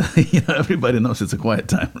 everybody knows it's a quiet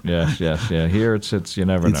time. Yes. Here it's you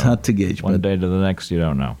never know. It's hard to gauge. One day to the next, you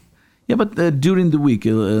don't know. Yeah, but during the week,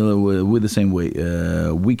 we're the same way.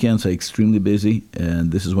 Weekends are extremely busy,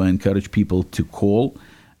 and this is why I encourage people to call.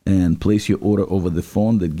 and place your order over the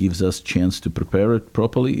phone. That gives us chance to prepare it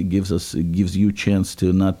properly. It gives you chance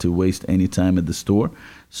to not to waste any time at the store.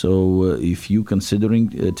 So if you're considering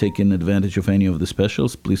taking advantage of any of the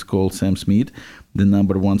specials, please call Sam's Meat. The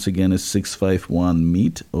number once again is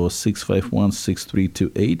 651-MEAT or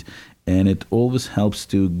 651-6328. And it always helps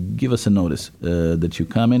to give us a notice that you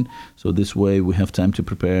come in. So this way we have time to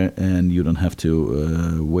prepare and you don't have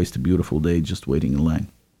to waste a beautiful day just waiting in line.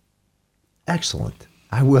 Excellent.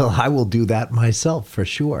 I will do that myself for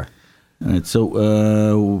sure. All right,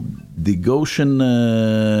 so the Goshen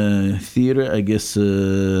Theater, I guess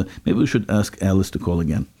maybe we should ask Alice to call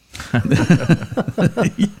again.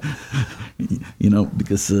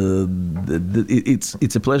 Because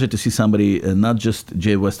it's a pleasure to see somebody, not just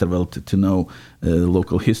Jay Westerveld, to know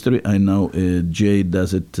local history. I know Jay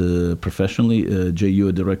does it professionally. Jay, you're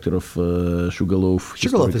a director of Sugarloaf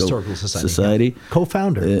Historical Society. Yeah.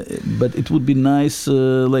 Co-founder. But it would be nice,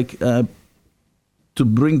 to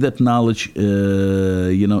bring that knowledge,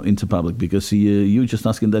 into public, because you just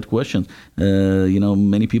asking that question.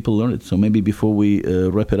 Many people learn it. So maybe before we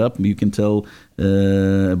wrap it up, you can tell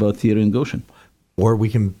about theater in Goshen. Or we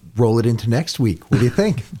can roll it into next week. What do you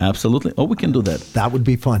think? Absolutely. Oh, we can do that. That would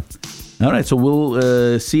be fun. All right. So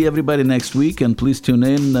we'll see everybody next week, and please tune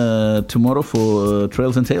in tomorrow for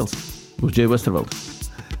Trails and Tales with Jay Westerveld.